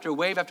 wave after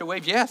wave after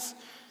wave. Yes,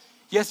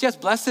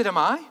 blessed am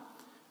I.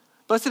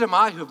 Blessed am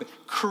I who have been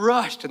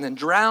crushed and then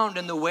drowned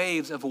in the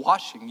waves of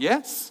washing.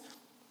 Yes.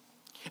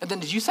 And then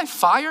did you say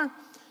fire?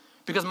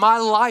 Because my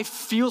life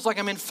feels like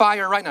I'm in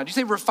fire right now. Did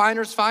you say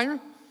refiner's fire?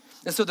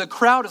 And so the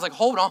crowd is like,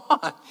 hold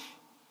on.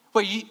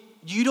 Wait,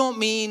 you don't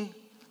mean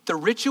the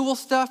ritual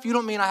stuff? You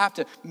don't mean I have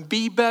to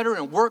be better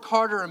and work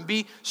harder and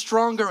be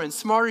stronger and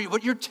smarter?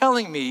 What you're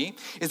telling me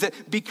is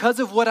that because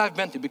of what I've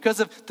been through, because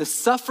of the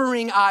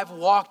suffering I've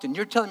walked in,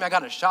 you're telling me I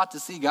got a shot to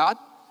see God?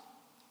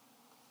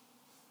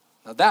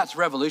 Now that's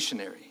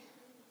revolutionary.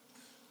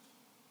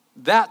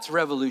 That's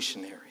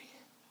revolutionary.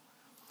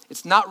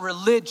 It's not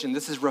religion,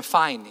 this is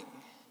refining.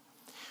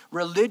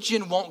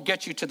 Religion won't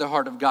get you to the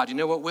heart of God. You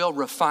know what will?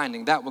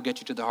 Refining, that will get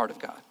you to the heart of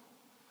God.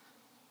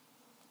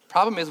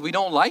 Problem is we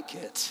don't like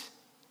it.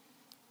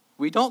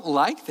 We don't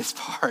like this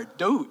part,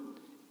 dude.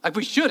 Like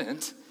we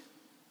shouldn't.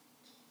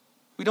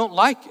 We don't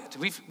like it.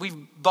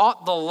 We've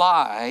bought the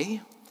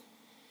lie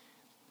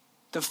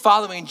that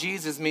following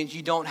Jesus means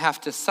you don't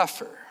have to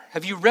suffer.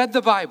 Have you read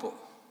the Bible?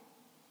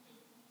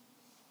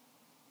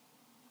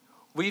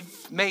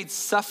 We've made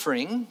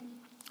suffering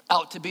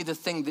out to be the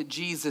thing that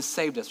Jesus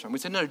saved us from. We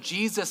said, no,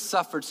 Jesus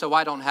suffered so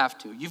I don't have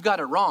to. You've got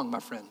it wrong,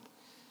 my friend.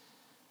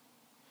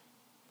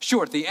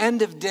 Sure, at the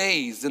end of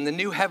days in the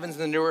new heavens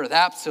and the new earth,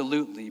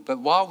 absolutely. But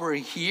while we're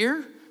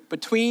here,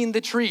 between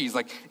the trees,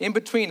 like in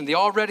between, the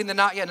already and the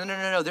not yet,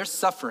 no, there's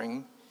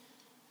suffering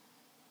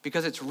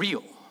because it's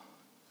real.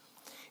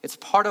 It's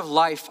part of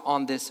life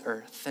on this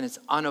earth and it's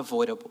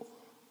unavoidable.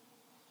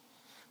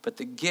 But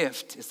the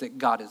gift is that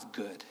God is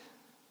good.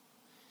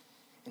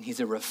 And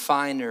he's a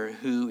refiner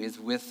who is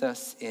with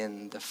us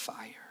in the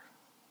fire.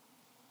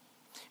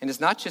 And it's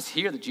not just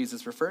here that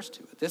Jesus refers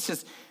to it. This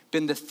has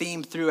been the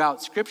theme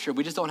throughout Scripture.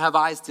 We just don't have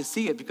eyes to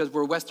see it because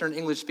we're Western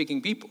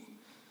English-speaking people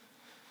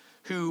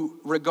who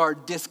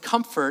regard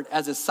discomfort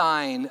as a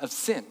sign of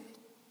sin.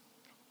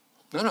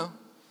 No.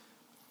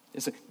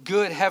 It's a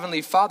good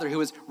heavenly Father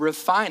who is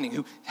refining,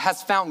 who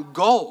has found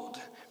gold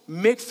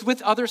mixed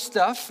with other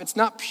stuff. It's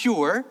not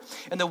pure.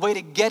 And the way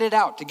to get it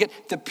out, to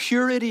get the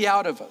purity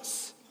out of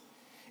us,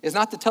 is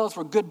not to tell us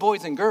we're good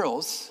boys and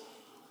girls.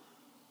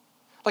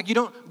 Like you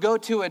don't go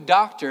to a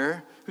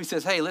doctor who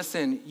says, hey,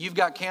 listen, you've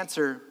got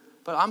cancer,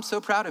 but I'm so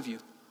proud of you.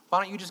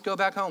 Why don't you just go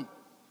back home?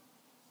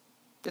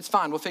 It's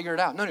fine, we'll figure it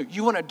out. No,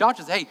 you want a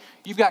doctor to say, hey,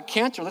 you've got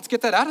cancer, let's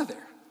get that out of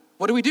there.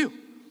 What do we do?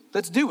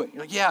 Let's do it.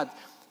 You're like, yeah,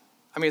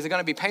 is it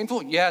gonna be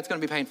painful? Yeah, it's gonna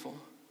be painful.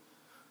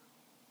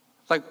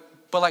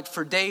 But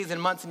for days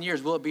and months and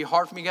years, will it be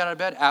hard for me to get out of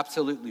bed?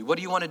 Absolutely. What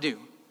do you wanna do?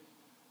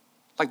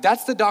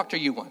 That's the doctor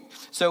you want.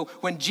 So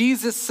when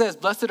Jesus says,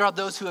 blessed are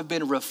those who have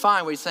been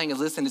refined, what he's saying is,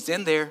 listen, it's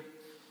in there.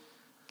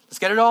 Let's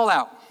get it all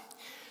out.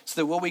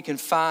 So that what we can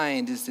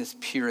find is this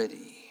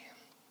purity.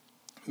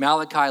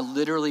 Malachi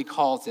literally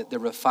calls it the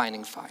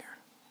refining fire.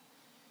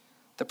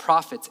 The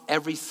prophets,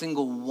 every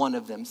single one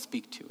of them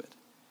speak to it.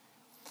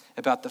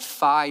 About the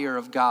fire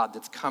of God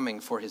that's coming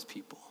for his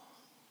people.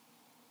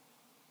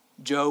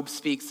 Job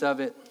speaks of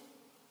it.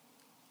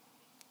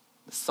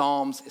 The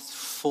Psalms is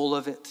full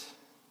of it.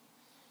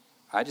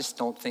 I just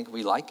don't think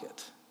we like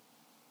it.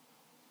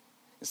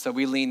 And so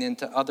we lean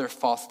into other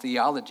false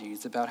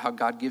theologies about how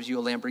God gives you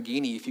a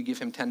Lamborghini if you give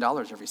him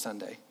 $10 every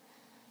Sunday.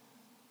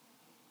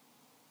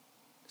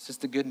 This is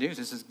the good news.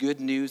 This is good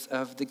news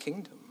of the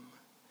kingdom.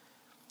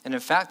 And in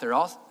fact, there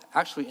are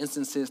actually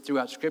instances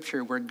throughout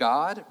Scripture where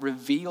God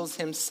reveals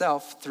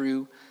himself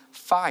through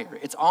fire.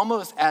 It's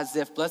almost as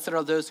if blessed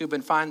are those who have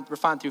been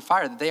refined through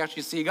fire, that they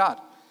actually see God.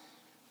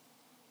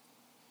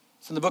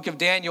 So in the book of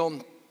Daniel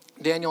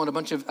and a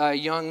bunch of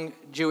young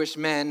Jewish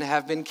men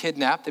have been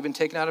kidnapped. They've been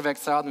taken out of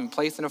exile. They've been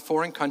placed in a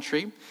foreign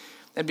country.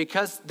 And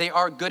because they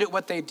are good at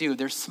what they do,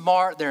 they're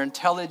smart, they're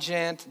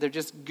intelligent, they're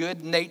just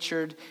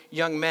good-natured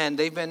young men,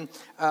 they've been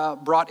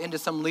brought into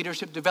some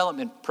leadership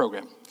development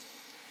program.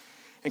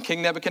 And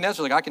King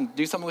Nebuchadnezzar, I can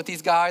do something with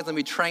these guys. Let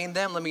me train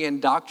them. Let me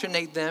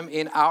indoctrinate them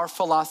in our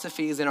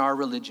philosophies and our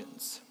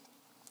religions.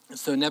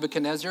 So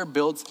Nebuchadnezzar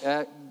builds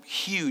a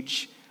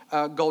huge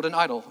golden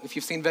idol. If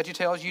you've seen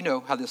VeggieTales, you know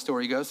how this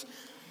story goes.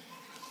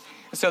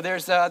 So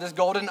there's this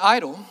golden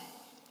idol,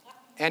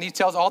 and he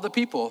tells all the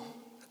people,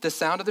 at the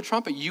sound of the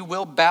trumpet, you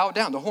will bow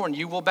down, the horn,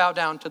 you will bow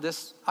down to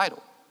this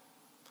idol.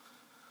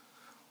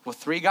 Well,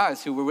 3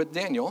 guys who were with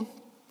Daniel,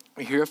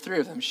 we hear of 3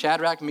 of them,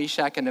 Shadrach,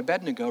 Meshach, and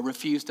Abednego,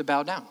 refused to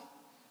bow down.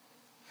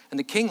 And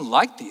the king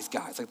liked these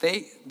guys.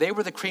 They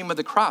were the cream of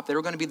the crop. They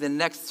were going to be the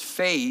next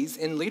phase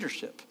in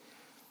leadership.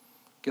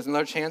 Gives them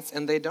another chance,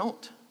 and they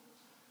don't.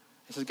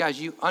 He says, guys,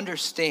 you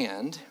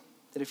understand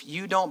that if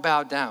you don't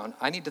bow down,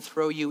 I need to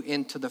throw you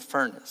into the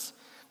furnace.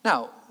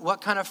 Now,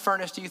 what kind of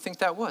furnace do you think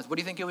that was? What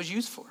do you think it was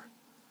used for?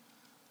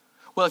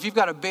 Well, if you've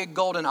got a big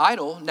golden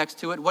idol next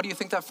to it, what do you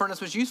think that furnace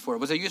was used for?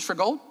 Was it used for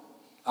gold?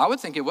 I would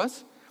think it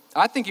was.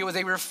 I think it was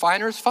a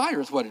refiner's fire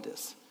is what it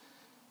is.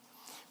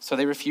 So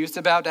they refused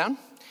to bow down,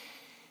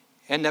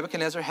 and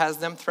Nebuchadnezzar has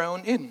them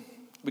thrown in.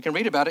 We can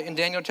read about it in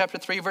Daniel chapter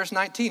 3, verse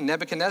 19.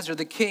 Nebuchadnezzar,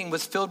 the king,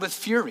 was filled with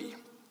fury,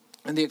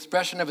 and the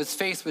expression of his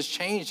face was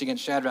changed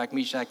against Shadrach,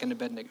 Meshach, and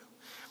Abednego.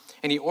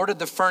 And he ordered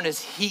the furnace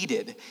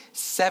heated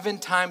 7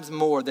 times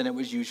more than it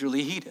was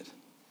usually heated.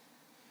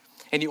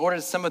 And he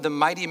ordered some of the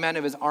mighty men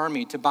of his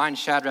army to bind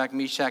Shadrach,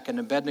 Meshach, and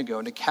Abednego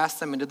and to cast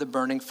them into the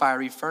burning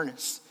fiery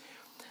furnace.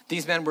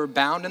 These men were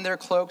bound in their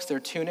cloaks, their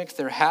tunics,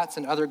 their hats,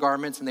 and other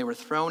garments, and they were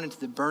thrown into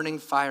the burning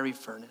fiery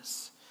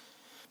furnace.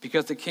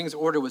 Because the king's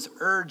order was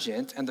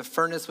urgent and the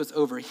furnace was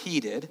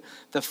overheated,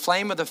 the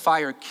flame of the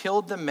fire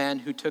killed the men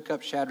who took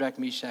up Shadrach,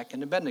 Meshach,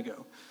 and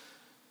Abednego.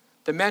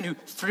 The men who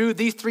threw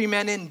these three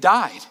men in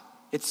died.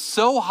 It's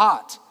so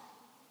hot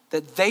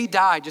that they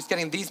died just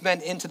getting these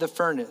men into the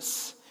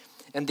furnace.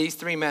 And these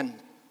three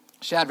men,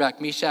 Shadrach,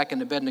 Meshach,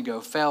 and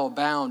Abednego, fell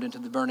bound into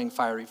the burning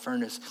fiery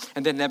furnace.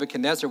 And then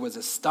Nebuchadnezzar was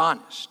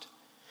astonished.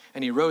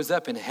 And he rose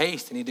up in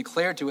haste and he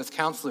declared to his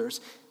counselors,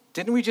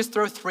 "Didn't we just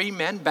throw three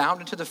men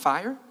bound into the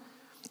fire?"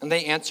 And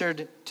they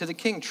answered to the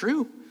king,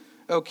 "True,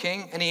 O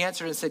king." And he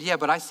answered and said, "Yeah,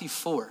 but I see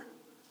four,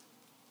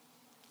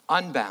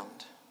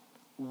 unbound,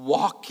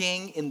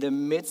 walking in the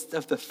midst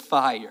of the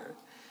fire,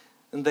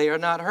 and they are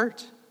not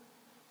hurt.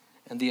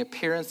 And the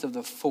appearance of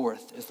the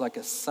fourth is like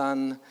a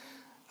son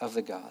of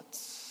the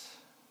gods."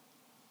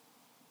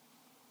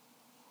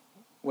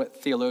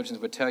 What theologians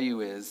would tell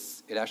you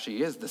is it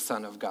actually is the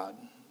Son of God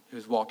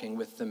who's walking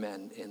with the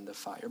men in the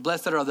fire.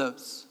 Blessed are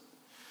those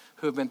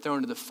who have been thrown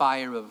into the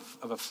fire of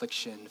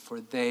affliction, for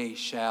they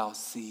shall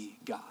see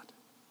God.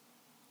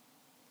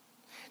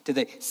 Did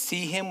they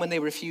see him when they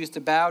refused to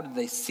bow? Did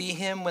they see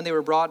him when they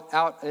were brought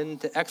out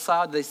into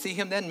exile? Did they see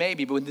him then?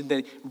 Maybe. But did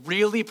they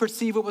really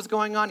perceive what was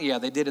going on? Yeah,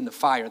 they did in the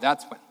fire.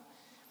 That's when.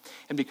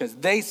 And because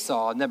they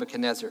saw,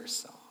 Nebuchadnezzar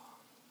saw.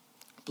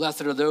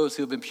 Blessed are those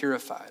who have been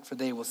purified, for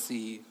they will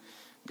see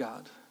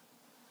God.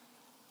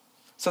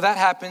 So that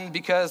happened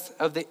because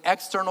of the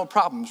external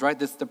problems, right?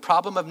 The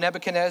problem of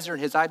Nebuchadnezzar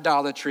and his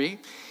idolatry.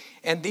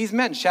 And these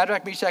men,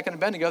 Shadrach, Meshach, and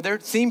Abednego, they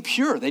seemed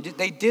pure. They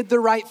did the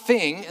right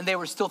thing, and they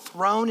were still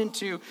thrown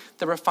into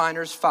the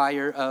refiner's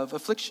fire of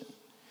affliction.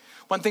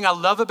 One thing I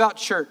love about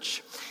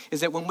church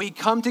is that when we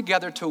come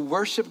together to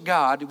worship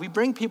God, we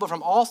bring people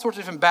from all sorts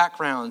of different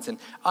backgrounds and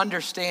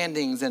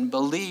understandings and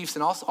beliefs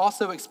and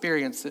also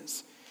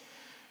experiences.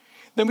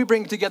 Then we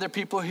bring together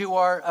people who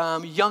are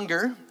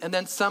younger, and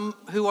then some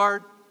who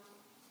are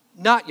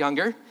not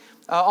younger,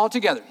 all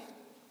together.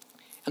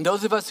 And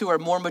those of us who are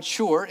more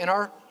mature in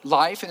our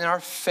life and in our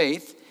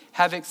faith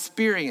have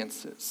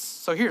experiences.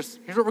 So here's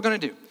what we're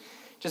going to do.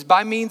 Just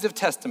by means of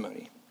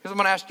testimony, here's what I'm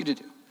going to ask you to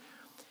do.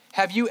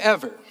 Have you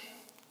ever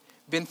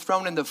been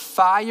thrown in the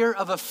fire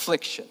of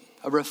affliction,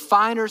 a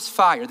refiner's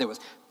fire that was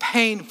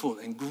painful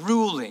and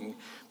grueling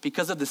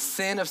because of the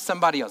sin of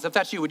somebody else? If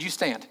that's you, would you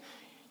stand?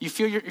 You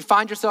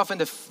find yourself in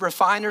the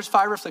refiner's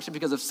fire of affliction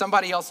because of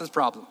somebody else's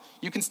problem.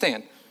 You can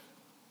stand.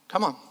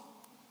 Come on.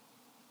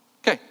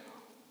 Okay,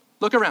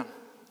 look around.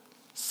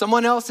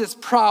 Someone else's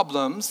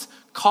problems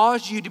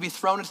caused you to be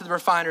thrown into the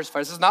refiner's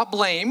fire. This is not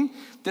blame.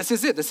 This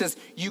is it. This is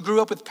you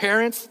grew up with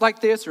parents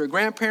like this or a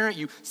grandparent.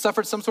 You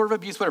suffered some sort of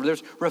abuse, whatever.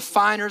 There's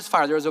refiner's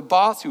fire. There was a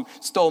boss who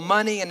stole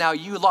money and now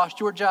you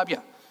lost your job.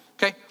 Yeah.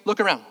 Okay, look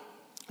around.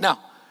 Now,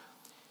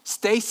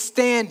 stay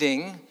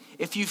standing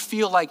if you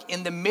feel like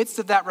in the midst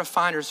of that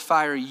refiner's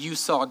fire, you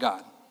saw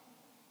God.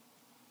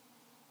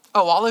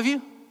 Oh, all of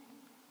you?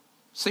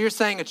 So you're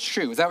saying it's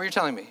true. Is that what you're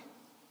telling me?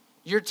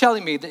 You're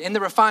telling me that in the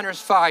refiner's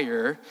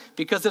fire,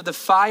 because of the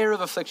fire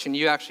of affliction,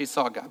 you actually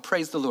saw God.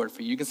 Praise the Lord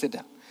for you. You can sit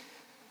down.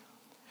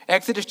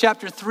 Exodus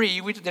chapter 3,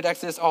 we did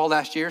Exodus all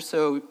last year,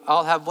 so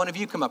I'll have one of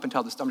you come up and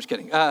tell this. I'm just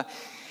kidding.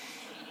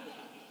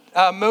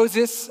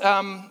 Moses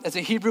is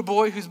a Hebrew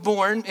boy who's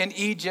born in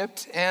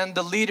Egypt, and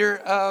the leader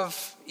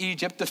of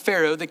Egypt, the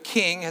Pharaoh, the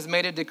king, has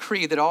made a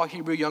decree that all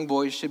Hebrew young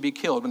boys should be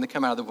killed when they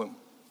come out of the womb.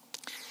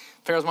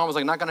 Pharaoh's mom was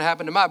like, not going to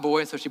happen to my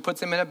boy. So she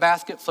puts him in a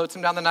basket, floats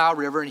him down the Nile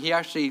River, and he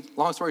actually,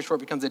 long story short,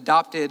 becomes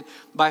adopted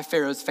by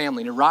Pharaoh's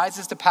family. And he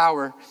rises to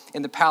power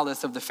in the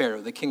palace of the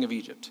Pharaoh, the king of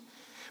Egypt.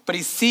 But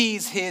he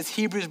sees his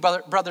Hebrew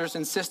brothers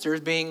and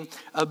sisters being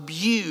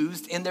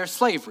abused in their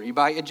slavery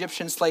by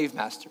Egyptian slave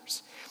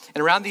masters.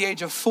 And around the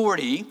age of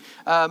 40,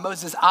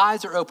 Moses'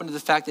 eyes are open to the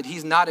fact that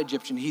he's not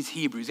Egyptian, he's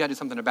Hebrew. He's got to do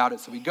something about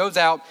it. So he goes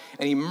out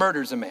and he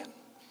murders a man.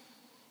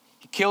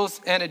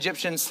 Kills an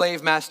Egyptian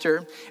slave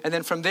master, and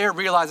then from there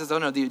realizes, oh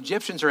no, the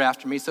Egyptians are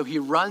after me, so he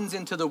runs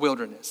into the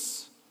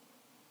wilderness.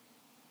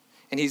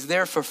 And he's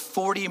there for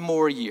 40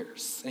 more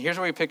years. And here's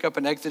where we pick up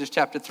in Exodus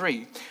chapter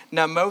 3.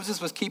 Now Moses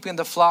was keeping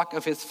the flock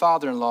of his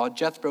father-in-law,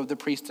 Jethro, the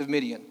priest of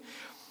Midian.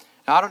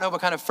 Now I don't know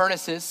what kind of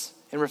furnaces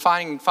and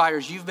refining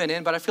fires you've been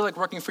in, but I feel like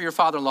working for your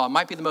father-in-law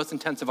might be the most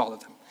intense of all of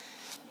them.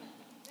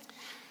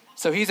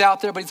 So he's out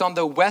there, but he's on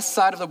the west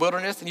side of the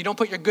wilderness, and you don't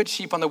put your good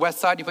sheep on the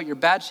west side, you put your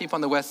bad sheep on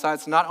the west side.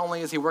 So not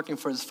only is he working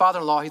for his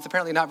father-in-law, he's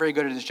apparently not very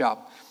good at his job.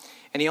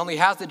 And he only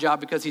has the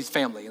job because he's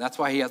family, and that's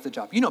why he has the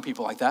job. You know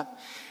people like that.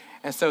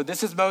 And so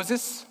this is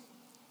Moses.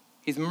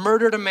 He's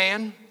murdered a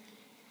man.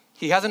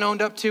 He hasn't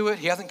owned up to it.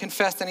 He hasn't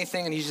confessed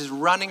anything, and he's just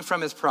running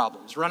from his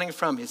problems, running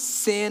from his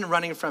sin,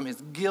 running from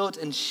his guilt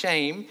and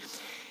shame.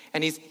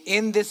 And he's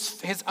in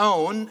his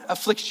own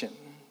affliction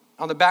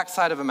on the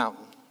backside of a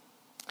mountain.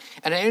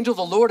 And an angel of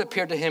the Lord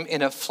appeared to him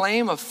in a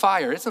flame of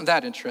fire. Isn't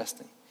that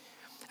interesting?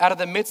 Out of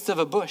the midst of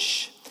a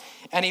bush.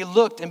 And he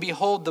looked, and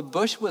behold, the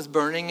bush was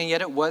burning, and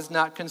yet it was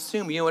not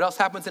consumed. You know what else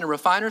happens in a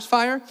refiner's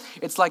fire?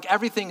 It's like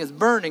everything is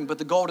burning, but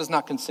the gold is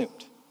not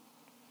consumed.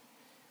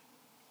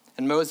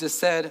 And Moses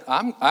said,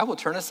 I will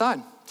turn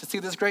aside to see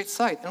this great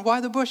sight, and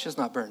why the bush is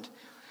not burned.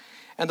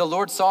 And the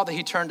Lord saw that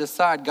he turned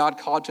aside. God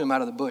called to him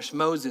out of the bush,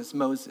 Moses,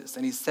 Moses.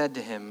 And he said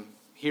to him,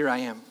 here I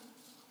am.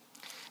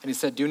 And he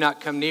said, do not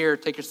come near.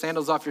 Take your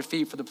sandals off your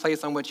feet, for the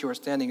place on which you are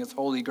standing is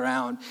holy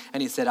ground.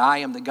 And he said, I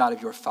am the God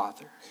of your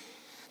father,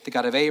 the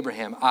God of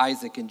Abraham,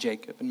 Isaac, and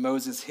Jacob. And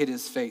Moses hid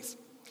his face,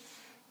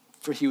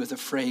 for he was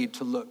afraid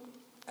to look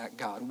at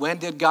God. When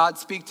did God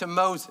speak to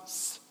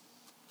Moses?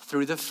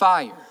 Through the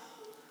fire.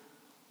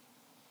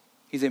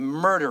 He's a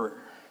murderer.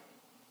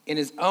 In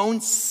his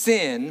own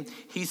sin,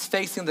 he's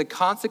facing the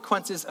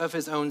consequences of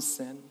his own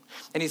sin.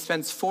 And he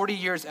spends 40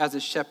 years as a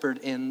shepherd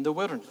in the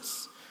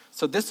wilderness.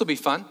 So this will be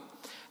fun.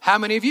 How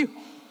many of you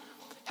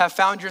have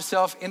found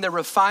yourself in the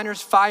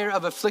refiner's fire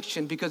of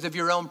affliction because of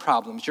your own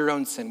problems, your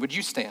own sin? Would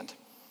you stand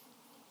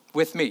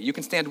with me? You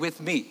can stand with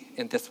me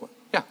in this one.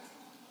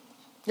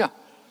 Yeah.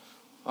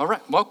 All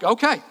right. Well,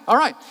 okay. All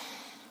right.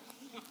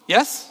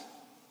 Yes?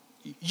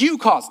 You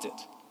caused it.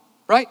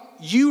 Right?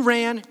 You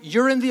ran,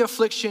 you're in the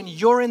affliction,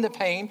 you're in the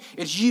pain.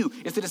 It's you.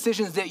 It's the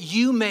decisions that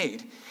you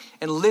made.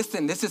 And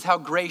listen, this is how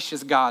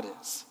gracious God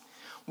is.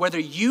 Whether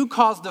you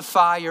caused the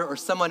fire or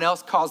someone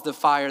else caused the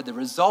fire, the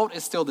result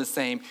is still the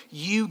same.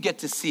 You get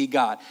to see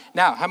God.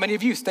 Now, how many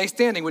of you, stay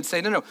standing, would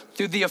say, no,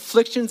 through the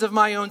afflictions of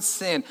my own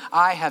sin,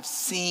 I have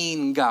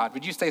seen God.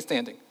 Would you stay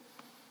standing?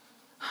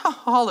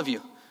 All of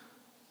you.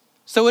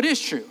 So it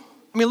is true.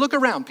 I mean, look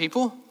around,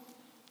 people.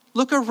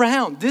 Look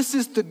around. This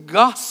is the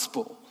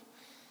gospel.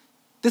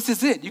 This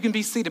is it. You can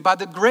be seated by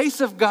the grace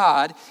of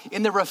God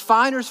in the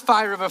refiner's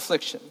fire of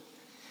affliction.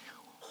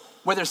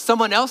 Whether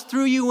someone else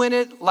threw you in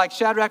it, like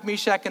Shadrach,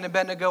 Meshach, and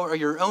Abednego, or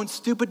your own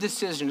stupid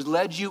decisions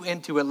led you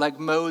into it, like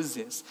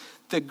Moses,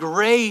 the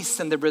grace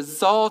and the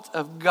result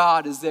of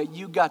God is that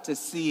you got to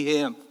see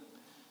him.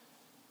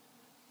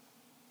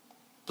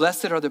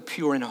 Blessed are the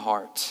pure in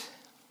heart.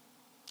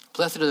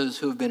 Blessed are those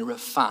who have been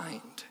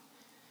refined,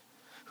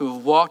 who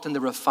have walked in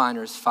the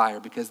refiner's fire,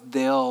 because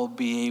they'll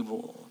be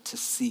able to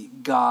see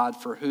God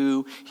for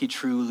who he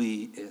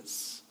truly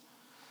is.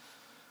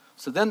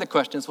 So then the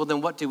question is, well, then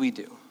what do we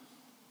do?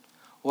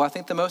 Well, I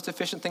think the most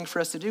efficient thing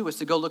for us to do is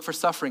to go look for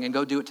suffering and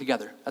go do it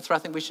together. That's what I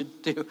think we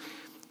should do.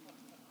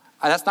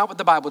 That's not what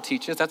the Bible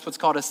teaches. That's what's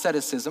called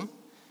asceticism.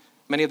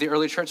 Many of the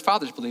early church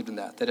fathers believed in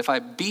that if I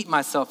beat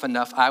myself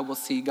enough, I will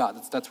see God.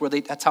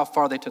 That's how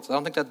far they took it. I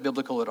don't think that's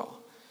biblical at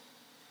all.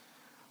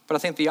 But I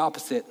think the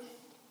opposite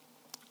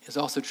is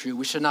also true.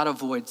 We should not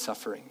avoid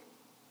suffering.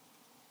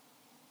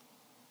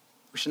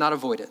 We should not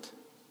avoid it.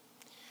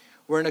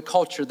 We're in a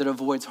culture that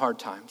avoids hard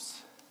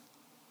times,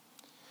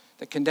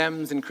 that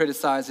condemns and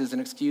criticizes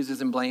and excuses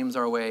and blames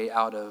our way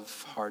out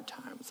of hard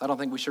times. I don't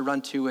think we should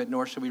run to it,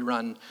 nor should we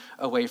run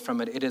away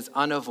from it. It is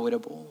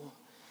unavoidable.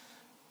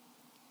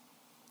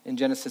 In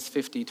Genesis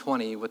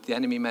 50:20, what the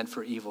enemy meant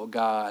for evil,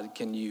 God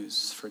can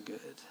use for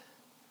good.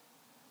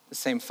 The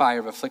same fire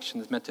of affliction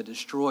that's meant to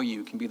destroy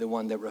you can be the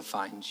one that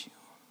refines you.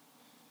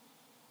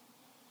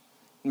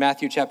 In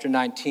Matthew chapter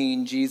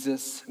 19,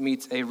 Jesus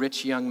meets a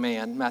rich young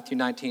man. Matthew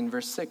 19,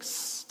 verse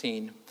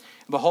 16.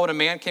 Behold, a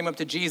man came up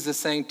to Jesus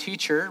saying,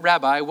 Teacher,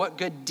 Rabbi, what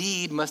good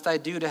deed must I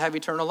do to have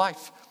eternal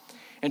life?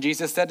 And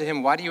Jesus said to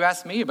him, why do you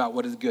ask me about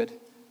what is good?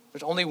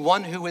 There's only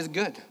one who is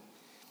good.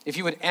 If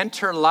you would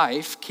enter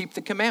life, keep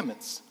the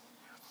commandments.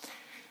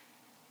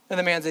 And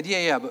the man said,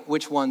 yeah, but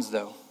which ones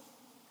though?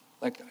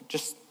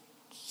 Just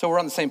so we're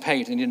on the same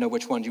page and you know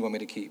which ones you want me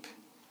to keep.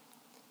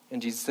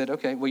 And Jesus said,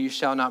 okay, well, you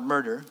shall not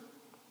murder,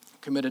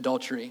 commit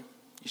adultery,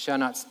 you shall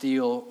not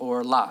steal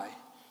or lie.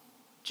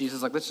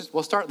 Jesus is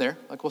we'll start there.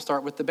 We'll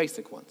start with the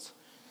basic ones.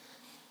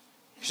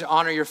 You should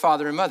honor your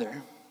father and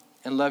mother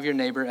and love your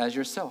neighbor as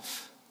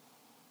yourself.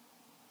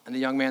 And the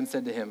young man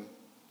said to him,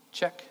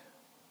 check.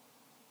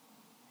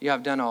 You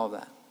have done all of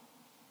that.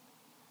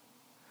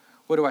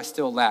 What do I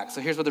still lack?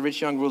 So here's what the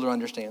rich young ruler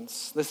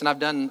understands. Listen, I've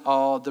done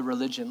all the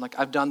religion.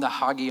 I've done the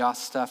Hagios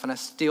stuff, and I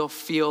still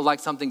feel like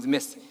something's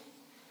missing.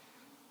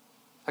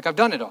 I've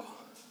done it all.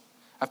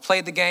 I've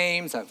played the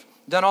games. I've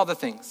done all the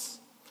things.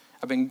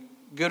 I've been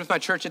good with my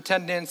church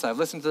attendance. I've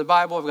listened to the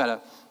Bible. I've got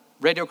a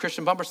Radio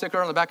Christian bumper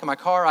sticker on the back of my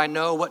car. I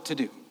know what to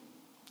do.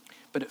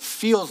 But it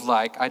feels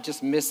like I'm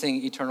just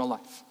missing eternal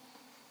life.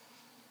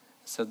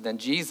 So then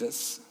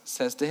Jesus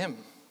says to him,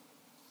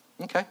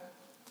 okay,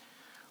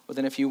 well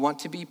then if you want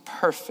to be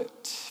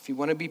perfect, if you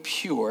want to be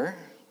pure,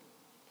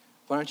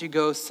 why don't you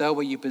go sell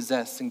what you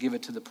possess and give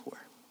it to the poor?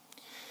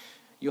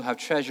 You'll have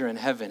treasure in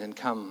heaven and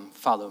come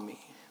follow me.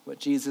 What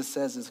Jesus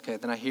says is, okay,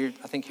 then I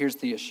think here's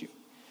the issue.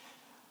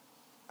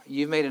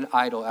 You've made an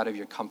idol out of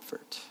your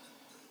comfort.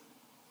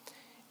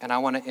 And I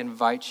want to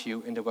invite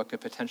you into what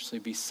could potentially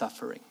be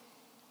suffering.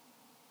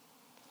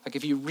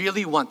 If you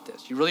really want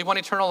this, you really want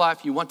eternal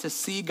life, you want to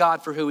see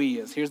God for who he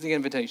is, here's the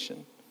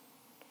invitation.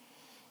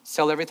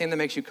 Sell everything that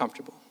makes you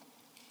comfortable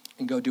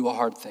and go do a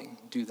hard thing.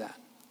 Do that.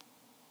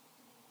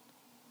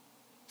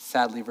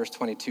 Sadly, verse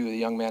 22, the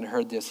young man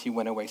heard this. He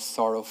went away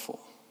sorrowful,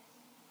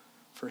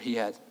 for he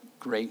had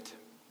great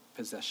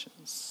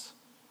possessions.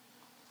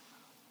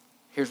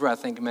 Here's where I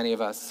think many of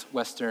us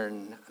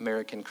Western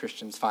American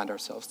Christians find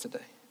ourselves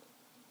today.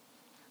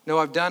 No,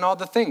 I've done all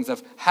the things.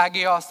 I've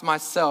hagios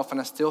myself, and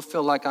I still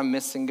feel like I'm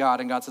missing God.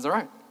 And God says, all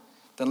right,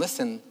 then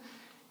listen,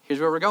 here's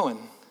where we're going.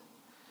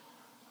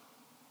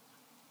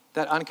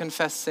 That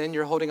unconfessed sin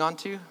you're holding on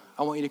to,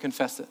 I want you to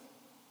confess it.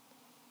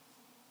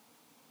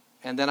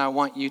 And then I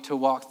want you to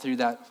walk through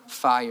that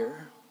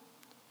fire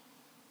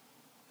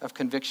of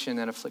conviction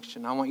and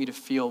affliction. I want you to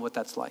feel what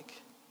that's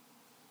like.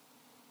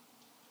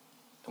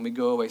 And we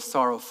go away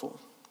sorrowful,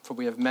 for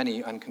we have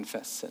many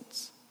unconfessed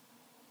sins.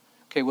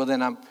 Okay, well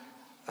then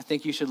I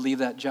think you should leave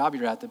that job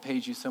you're at that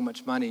pays you so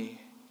much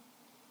money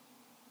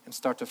and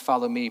start to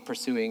follow me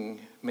pursuing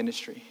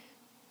ministry.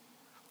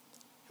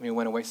 And we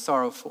went away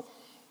sorrowful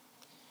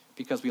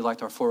because we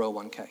liked our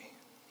 401k.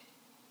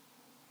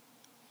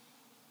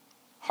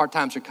 Hard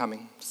times are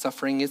coming.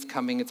 Suffering is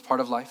coming. It's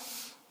part of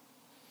life.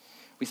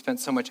 We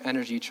spent so much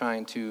energy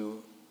trying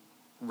to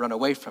run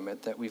away from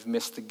it that we've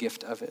missed the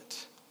gift of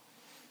it.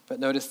 But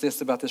notice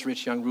this about this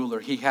rich young ruler.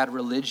 He had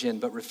religion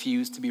but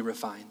refused to be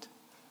refined.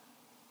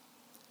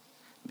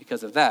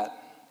 Because of that,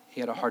 he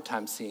had a hard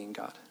time seeing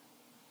God.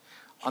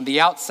 On the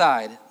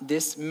outside,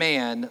 this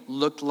man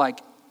looked like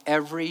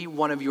every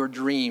one of your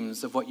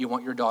dreams of what you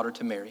want your daughter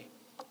to marry.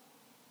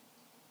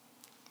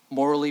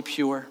 Morally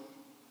pure,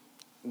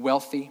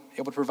 wealthy,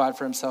 able to provide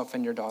for himself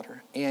and your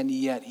daughter, and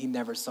yet he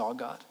never saw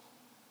God.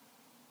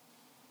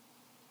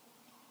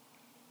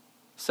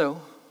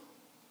 So,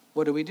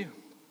 what do we do?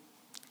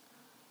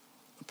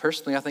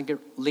 Personally, I think it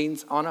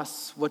leans on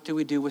us. What do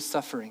we do with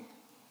suffering?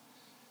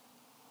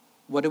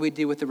 What do we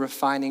do with the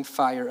refining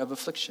fire of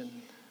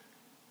affliction?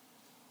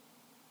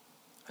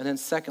 And then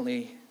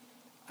secondly,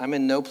 I'm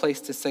in no place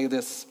to say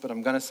this, but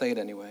I'm going to say it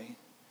anyway.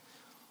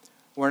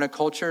 We're in a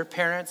culture,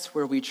 parents,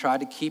 where we try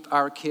to keep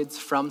our kids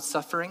from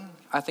suffering.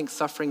 I think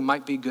suffering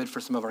might be good for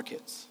some of our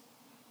kids.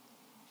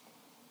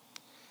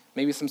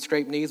 Maybe some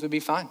scraped knees would be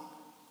fine.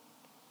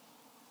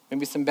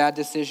 Maybe some bad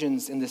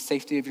decisions in the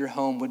safety of your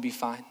home would be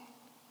fine.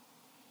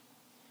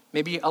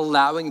 Maybe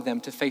allowing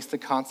them to face the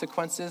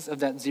consequences of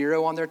that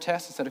 0 on their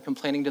test instead of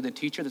complaining to the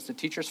teacher that's the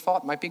teacher's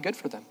fault might be good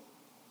for them.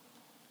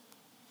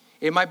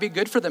 It might be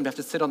good for them to have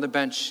to sit on the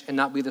bench and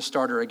not be the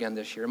starter again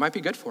this year. It might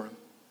be good for them.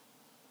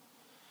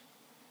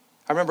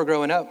 I remember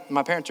growing up,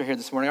 my parents are here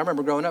this morning. I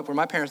remember growing up where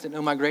my parents didn't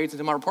know my grades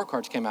until my report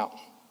cards came out.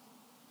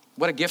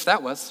 What a gift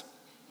that was.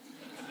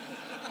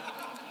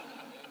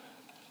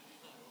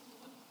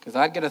 Because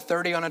I'd get a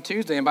 30 on a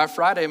Tuesday, and by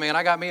Friday, man,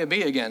 I got me a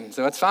B again,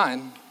 so it's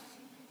fine.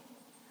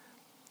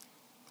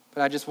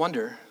 But I just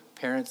wonder,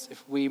 parents,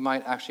 if we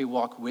might actually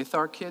walk with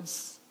our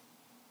kids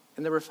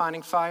in the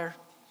refining fire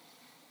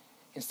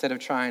instead of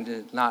trying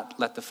to not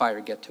let the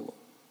fire get to them.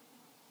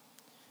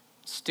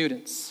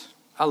 Students,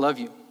 I love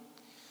you.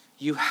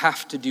 You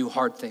have to do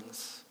hard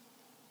things.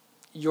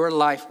 Your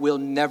life will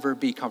never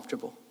be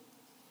comfortable.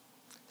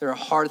 There are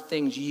hard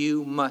things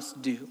you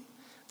must do.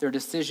 There are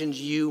decisions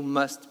you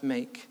must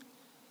make.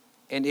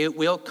 And it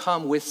will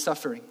come with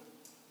suffering.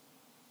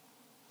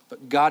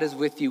 But God is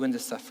with you in the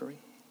suffering.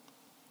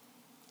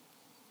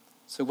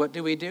 So what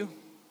do we do?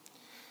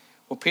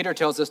 Well, Peter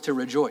tells us to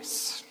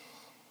rejoice,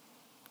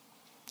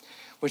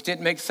 which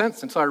didn't make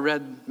sense until I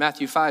read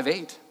Matthew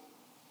 5:8.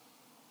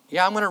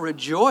 Yeah, I'm going to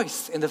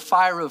rejoice in the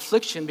fire of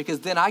affliction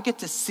because then I get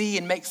to see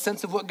and make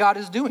sense of what God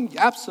is doing.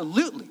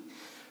 Absolutely.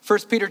 1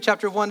 Peter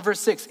chapter 1, verse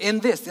 6, in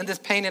this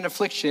pain and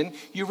affliction,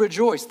 you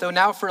rejoice, though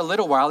now for a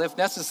little while, if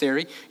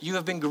necessary, you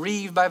have been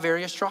grieved by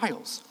various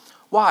trials.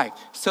 Why?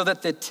 So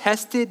that the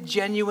tested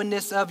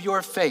genuineness of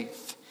your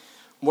faith,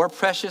 more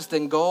precious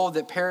than gold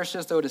that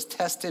perishes though it is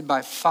tested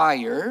by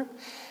fire,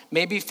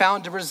 may be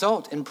found to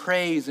result in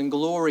praise and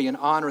glory and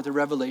honor at the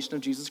revelation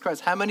of Jesus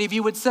Christ. How many of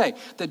you would say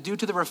that due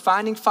to the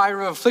refining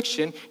fire of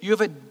affliction, you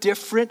have a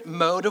different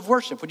mode of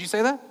worship? Would you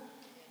say that?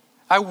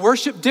 I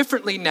worship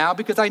differently now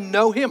because I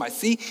know him. I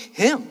see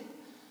him.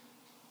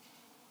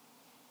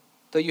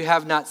 Though you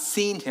have not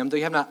seen him, though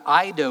you have not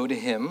idoed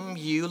him,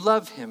 you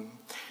love him.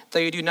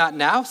 Though you do not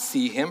now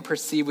see him,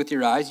 perceive with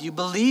your eyes, you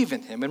believe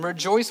in him and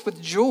rejoice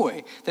with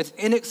joy that's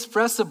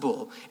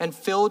inexpressible and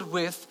filled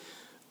with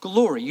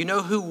glory. You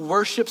know who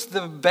worships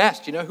the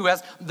best, you know who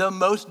has the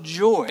most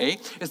joy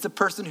is the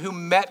person who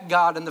met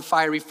God in the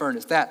fiery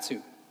furnace. That's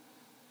who.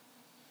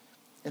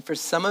 And for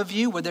some of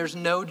you where there's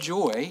no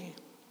joy,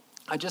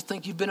 I just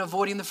think you've been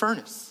avoiding the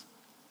furnace.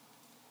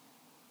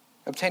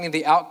 Obtaining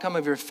the outcome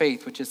of your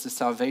faith, which is the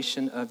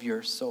salvation of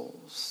your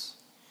souls.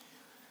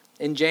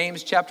 In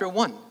James chapter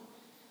 1,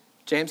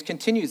 James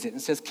continues it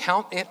and says,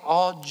 count it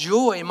all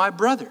joy, my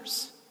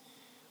brothers,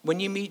 when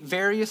you meet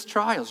various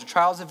trials, or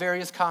trials of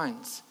various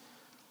kinds.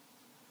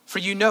 For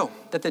you know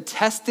that the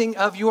testing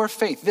of your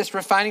faith, this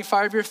refining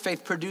fire of your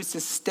faith,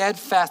 produces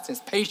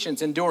steadfastness,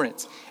 patience,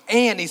 endurance.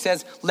 And he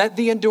says, let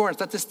the endurance,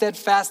 let the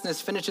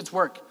steadfastness finish its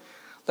work.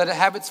 Let it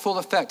have its full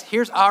effect.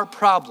 Here's our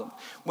problem.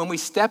 When we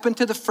step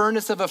into the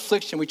furnace of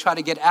affliction, we try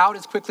to get out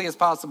as quickly as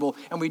possible,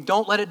 and we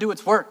don't let it do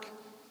its work.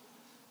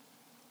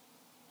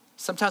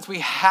 Sometimes we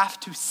have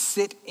to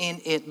sit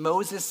in it.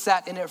 Moses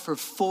sat in it for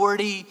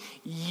 40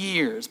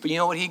 years. But you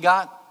know what he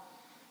got?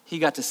 He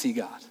got to see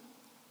God.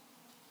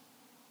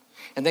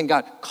 And then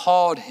God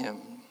called him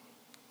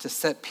to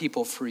set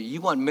people free.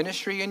 You want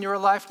ministry in your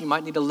life, you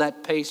might need to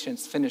let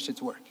patience finish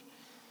its work.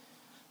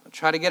 Don't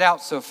try to get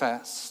out so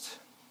fast.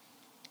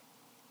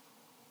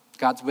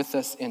 God's with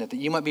us in it, that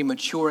you might be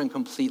mature and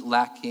complete,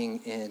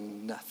 lacking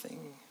in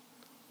nothing.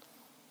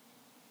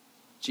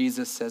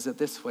 Jesus says it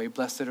this way,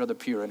 blessed are the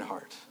pure in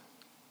heart,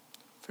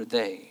 for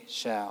they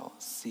shall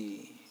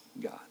see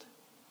God.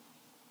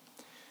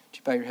 Would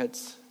you bow your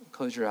heads,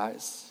 close your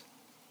eyes?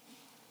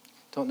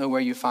 Don't know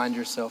where you find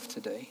yourself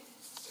today.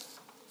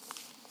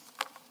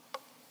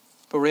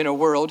 But we're in a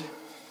world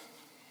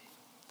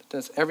that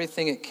does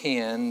everything it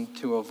can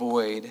to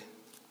avoid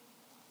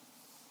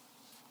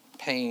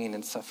pain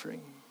and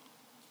suffering.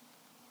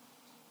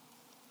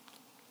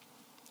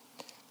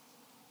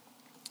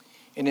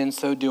 And in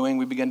so doing,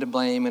 we begin to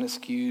blame and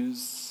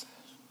excuse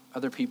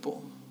other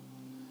people.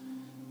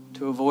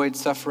 To avoid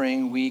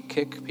suffering, we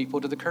kick people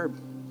to the curb.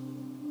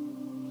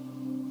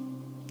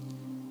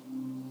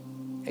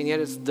 And yet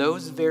it's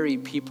those very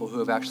people who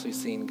have actually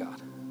seen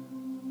God.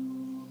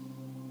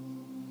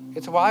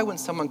 It's why when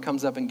someone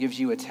comes up and gives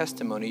you a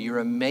testimony, you're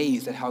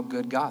amazed at how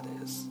good God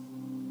is.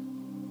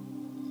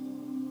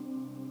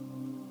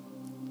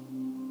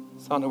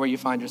 So I don't know where you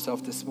find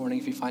yourself this morning.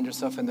 If you find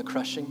yourself in the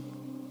crushing,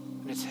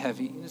 and it's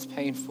heavy, and it's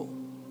painful.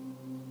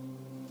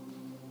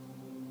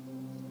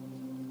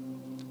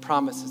 The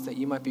promise is that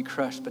you might be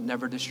crushed but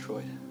never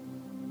destroyed.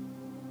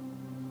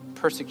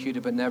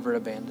 Persecuted but never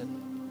abandoned.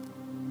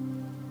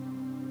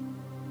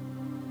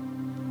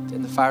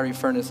 In the fiery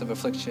furnace of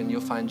affliction,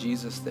 you'll find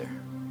Jesus there.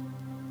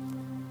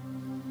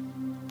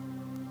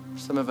 For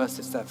some of us,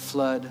 it's that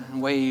flood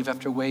and wave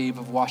after wave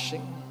of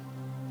washing,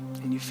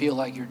 and you feel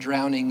like you're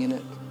drowning in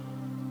it.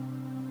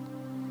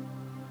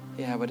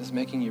 Yeah, but it's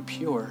making you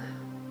pure,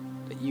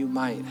 that you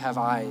might have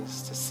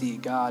eyes to see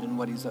God and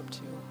what he's up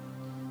to.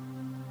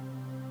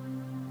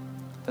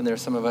 Then there are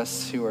some of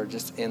us who are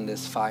just in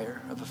this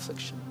fire of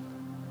affliction.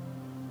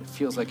 It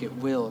feels like it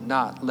will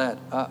not let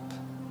up.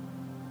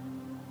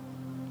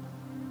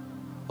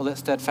 Well, let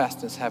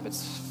steadfastness have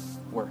its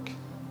work.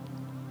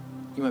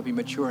 You might be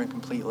mature and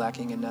complete,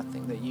 lacking in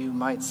nothing, that you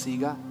might see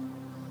God.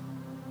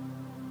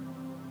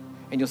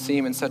 And you'll see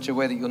him in such a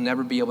way that you'll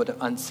never be able to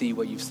unsee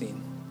what you've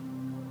seen.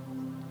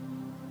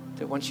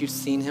 That once you've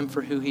seen him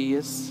for who he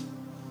is,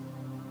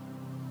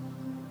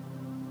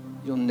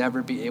 you'll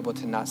never be able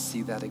to not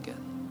see that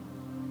again.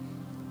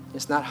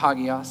 It's not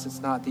hagios,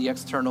 it's not the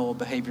external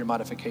behavior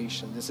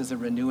modification. This is a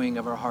renewing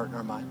of our heart and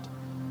our mind.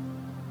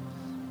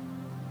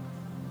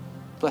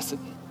 Blessed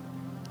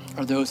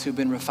are those who've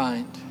been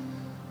refined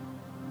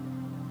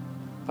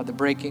by the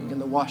breaking and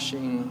the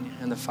washing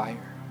and the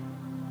fire,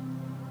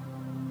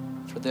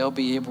 for they'll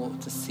be able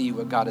to see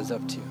what God is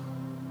up to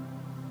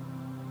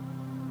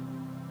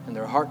in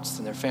their hearts,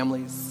 in their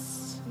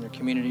families, in their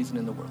communities, and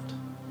in the world.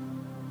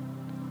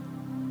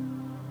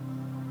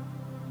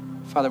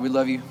 Father, we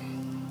love you.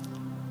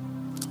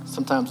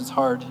 Sometimes it's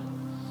hard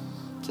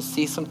to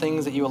see some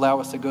things that you allow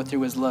us to go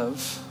through as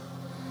love.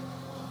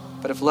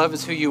 But if love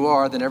is who you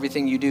are, then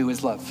everything you do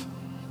is love.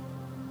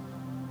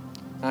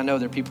 I know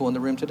there are people in the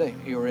room today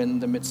who are in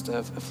the midst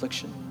of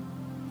affliction.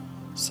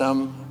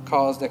 Some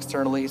caused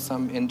externally,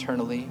 some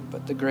internally,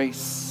 but the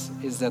grace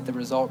is that the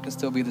result can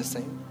still be the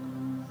same.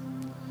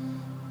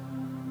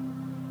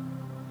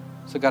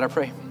 So God, I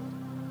pray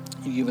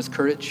you give us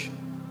courage.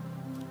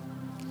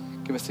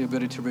 Give us the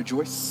ability to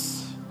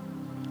rejoice.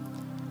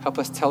 Help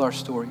us tell our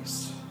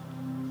stories.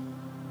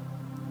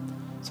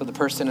 So the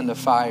person in the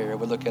fire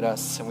would look at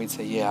us and we'd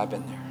say, yeah, I've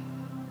been there.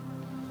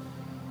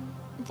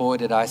 Boy,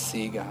 did I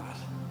see God.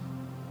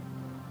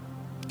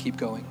 Keep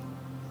going.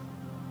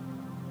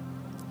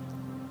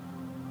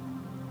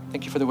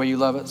 Thank you for the way you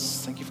love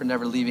us. Thank you for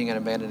never leaving and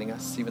abandoning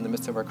us, even in the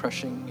midst of our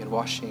crushing and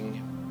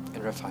washing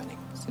and refining.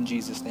 It's in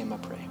Jesus' name I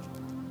pray.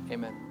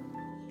 Amen.